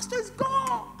anymore. Pastor is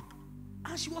gone.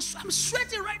 And I'm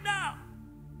sweating right now.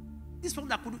 This person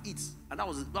that couldn't eat. And that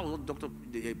was what the doctor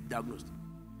diagnosed.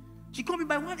 She called me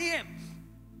by 1 a.m.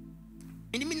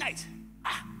 in the midnight.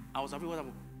 I was afraid, what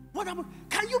happened? What happened?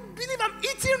 Can you believe I'm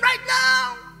eating right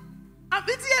now? I'm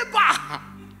eating a bar.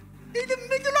 In the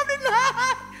middle of the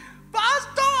night.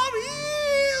 Pastor, I'm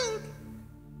healed.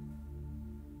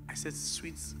 I said,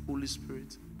 sweet Holy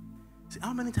Spirit. See,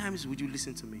 how many times would you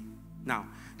listen to me? Now,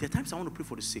 there are times I want to pray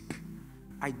for the sick.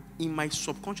 In my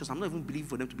subconscious, I'm not even believing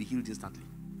for them to be healed instantly.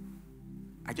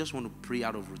 I just want to pray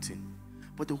out of routine.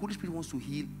 But the Holy Spirit wants to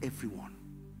heal everyone.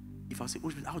 If I say,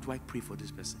 Holy Spirit, how do I pray for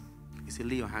this person? He said,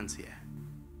 lay your hands here.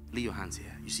 Lay your hands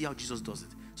here. You see how Jesus does it?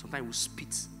 Sometimes he will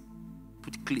spit,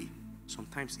 put clay.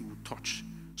 Sometimes he will touch.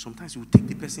 Sometimes he will take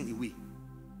the person away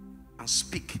and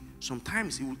speak.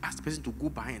 Sometimes he will ask the person to go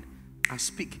behind and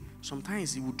speak.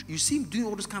 Sometimes you see him doing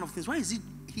all those kind of things. Why is he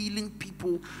healing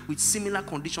people with similar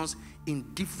conditions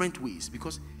in different ways?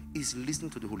 Because he's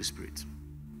listening to the Holy Spirit.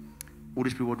 Holy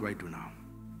Spirit, what do I do now?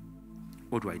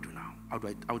 What do I do now? How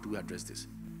do we address this?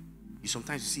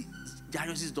 Sometimes you see,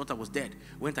 Jairus' daughter was dead.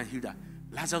 Went and healed her.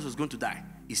 Lazarus was going to die.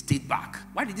 He stayed back.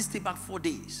 Why did he stay back 4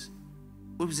 days?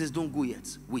 Bible says, don't go yet.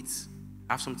 Wait.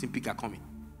 I have something bigger coming.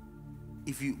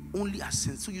 If you only are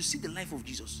sensitive. So you see the life of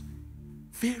Jesus.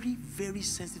 Very, very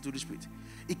sensitive to the Spirit.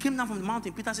 He came down from the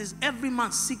mountain. Peter says, every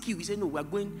man seek you. He said, no, we are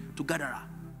going to Gadara.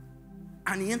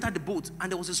 And he entered the boat.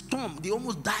 And there was a storm. They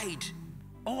almost died.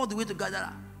 All the way to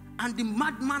Gadara. And the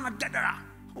madman at Gadara.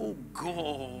 Oh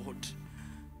God.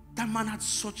 That man had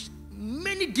such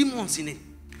many demons in him.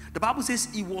 The Bible says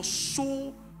he was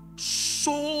so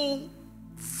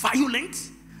violent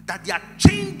that they had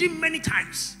chained him many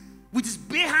times. With his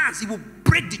bare hands, he would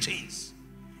break the chains.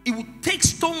 He would take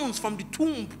stones from the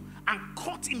tomb and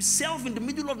cut himself in the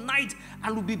middle of the night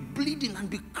and would be bleeding and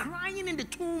be crying in the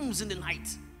tombs in the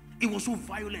night. It was so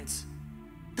violent.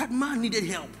 That man needed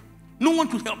help. No one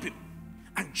could help him.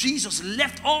 And Jesus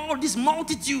left all this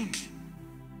multitude.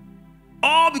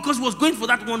 All because he was going for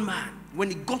that one man. When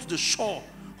he got to the shore,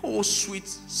 oh sweet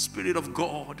Spirit of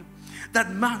God,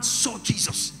 that man saw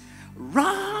Jesus,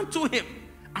 ran to him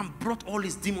and brought all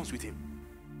his demons with him.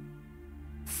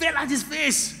 Fell at his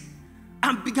face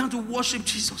and began to worship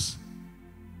Jesus.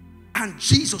 And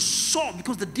Jesus saw,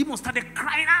 because the demons started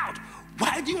crying out,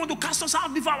 why do you want to cast us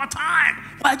out before our time?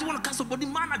 Why do you want to cast us? But the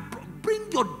man had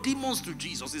bring your demons to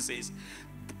Jesus, he says.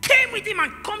 Came with him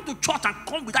and come to church and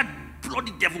come with that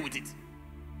bloody devil with it.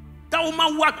 That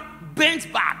woman who had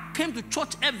bent back came to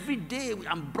church every day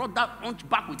and brought that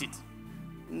hunchback with it.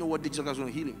 You know what? Jesus was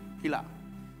going to heal him, heal her.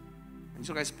 And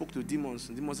Jesus spoke to the demons.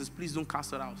 And the demon says, please don't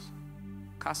cast her out.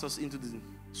 Cast us into the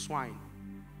swine.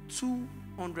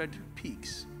 200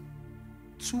 pigs.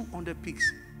 200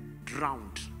 pigs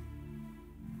drowned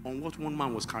on what one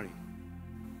man was carrying.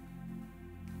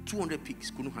 200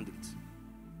 pigs couldn't handle it.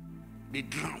 They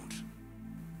drowned.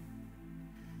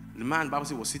 The man, the Bible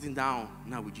says, was sitting down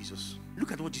now with Jesus.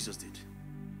 Look at what Jesus did.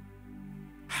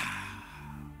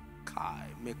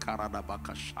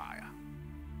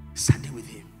 Sat there with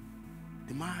him.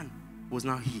 The man was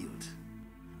now healed.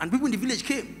 And people in the village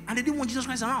came and they didn't want Jesus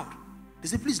Christ around. They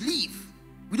said, please leave.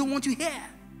 We don't want you here.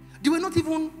 They were not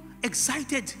even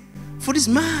excited for this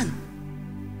man.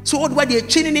 So what, why they were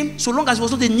chaining him, so long as he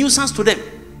was not a nuisance to them.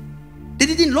 They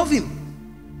didn't love him.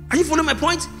 Are you following my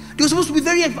point? They were supposed to be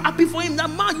very happy for him. That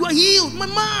man, you are healed, my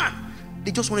man.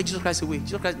 They just wanted Jesus Christ away.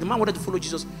 Jesus Christ, the man wanted to follow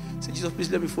Jesus. He said, Jesus,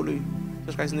 please let me follow you.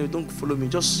 Jesus Christ, no, don't follow me.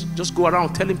 Just go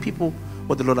around telling people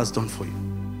what the Lord has done for you.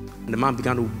 And the man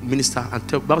began to minister and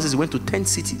tell. The Bible says he went to 10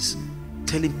 cities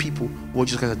telling people what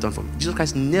Jesus Christ had done for him. Jesus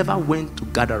Christ never went to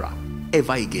Gadara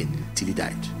ever again till he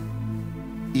died.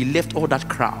 He left all that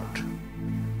crowd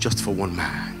just for one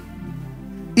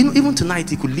man. You know, even tonight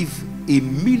he could leave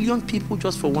 1 million people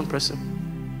just for one person.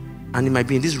 And he might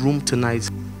be in this room tonight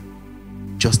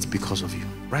just because of you.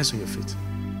 Rise on your feet.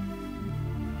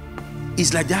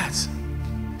 It's like that.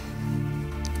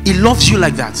 He loves you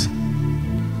like that.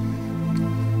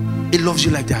 He loves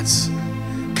you like that.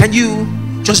 Can you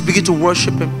just begin to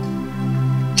worship him?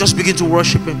 Just begin to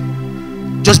worship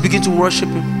him. Just begin to worship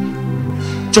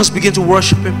him. Just begin to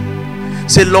worship him.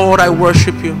 Say, Lord, I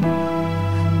worship you.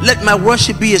 Let my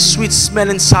worship be a sweet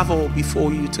smelling savour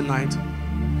before you tonight.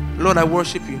 Lord, I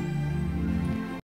worship you.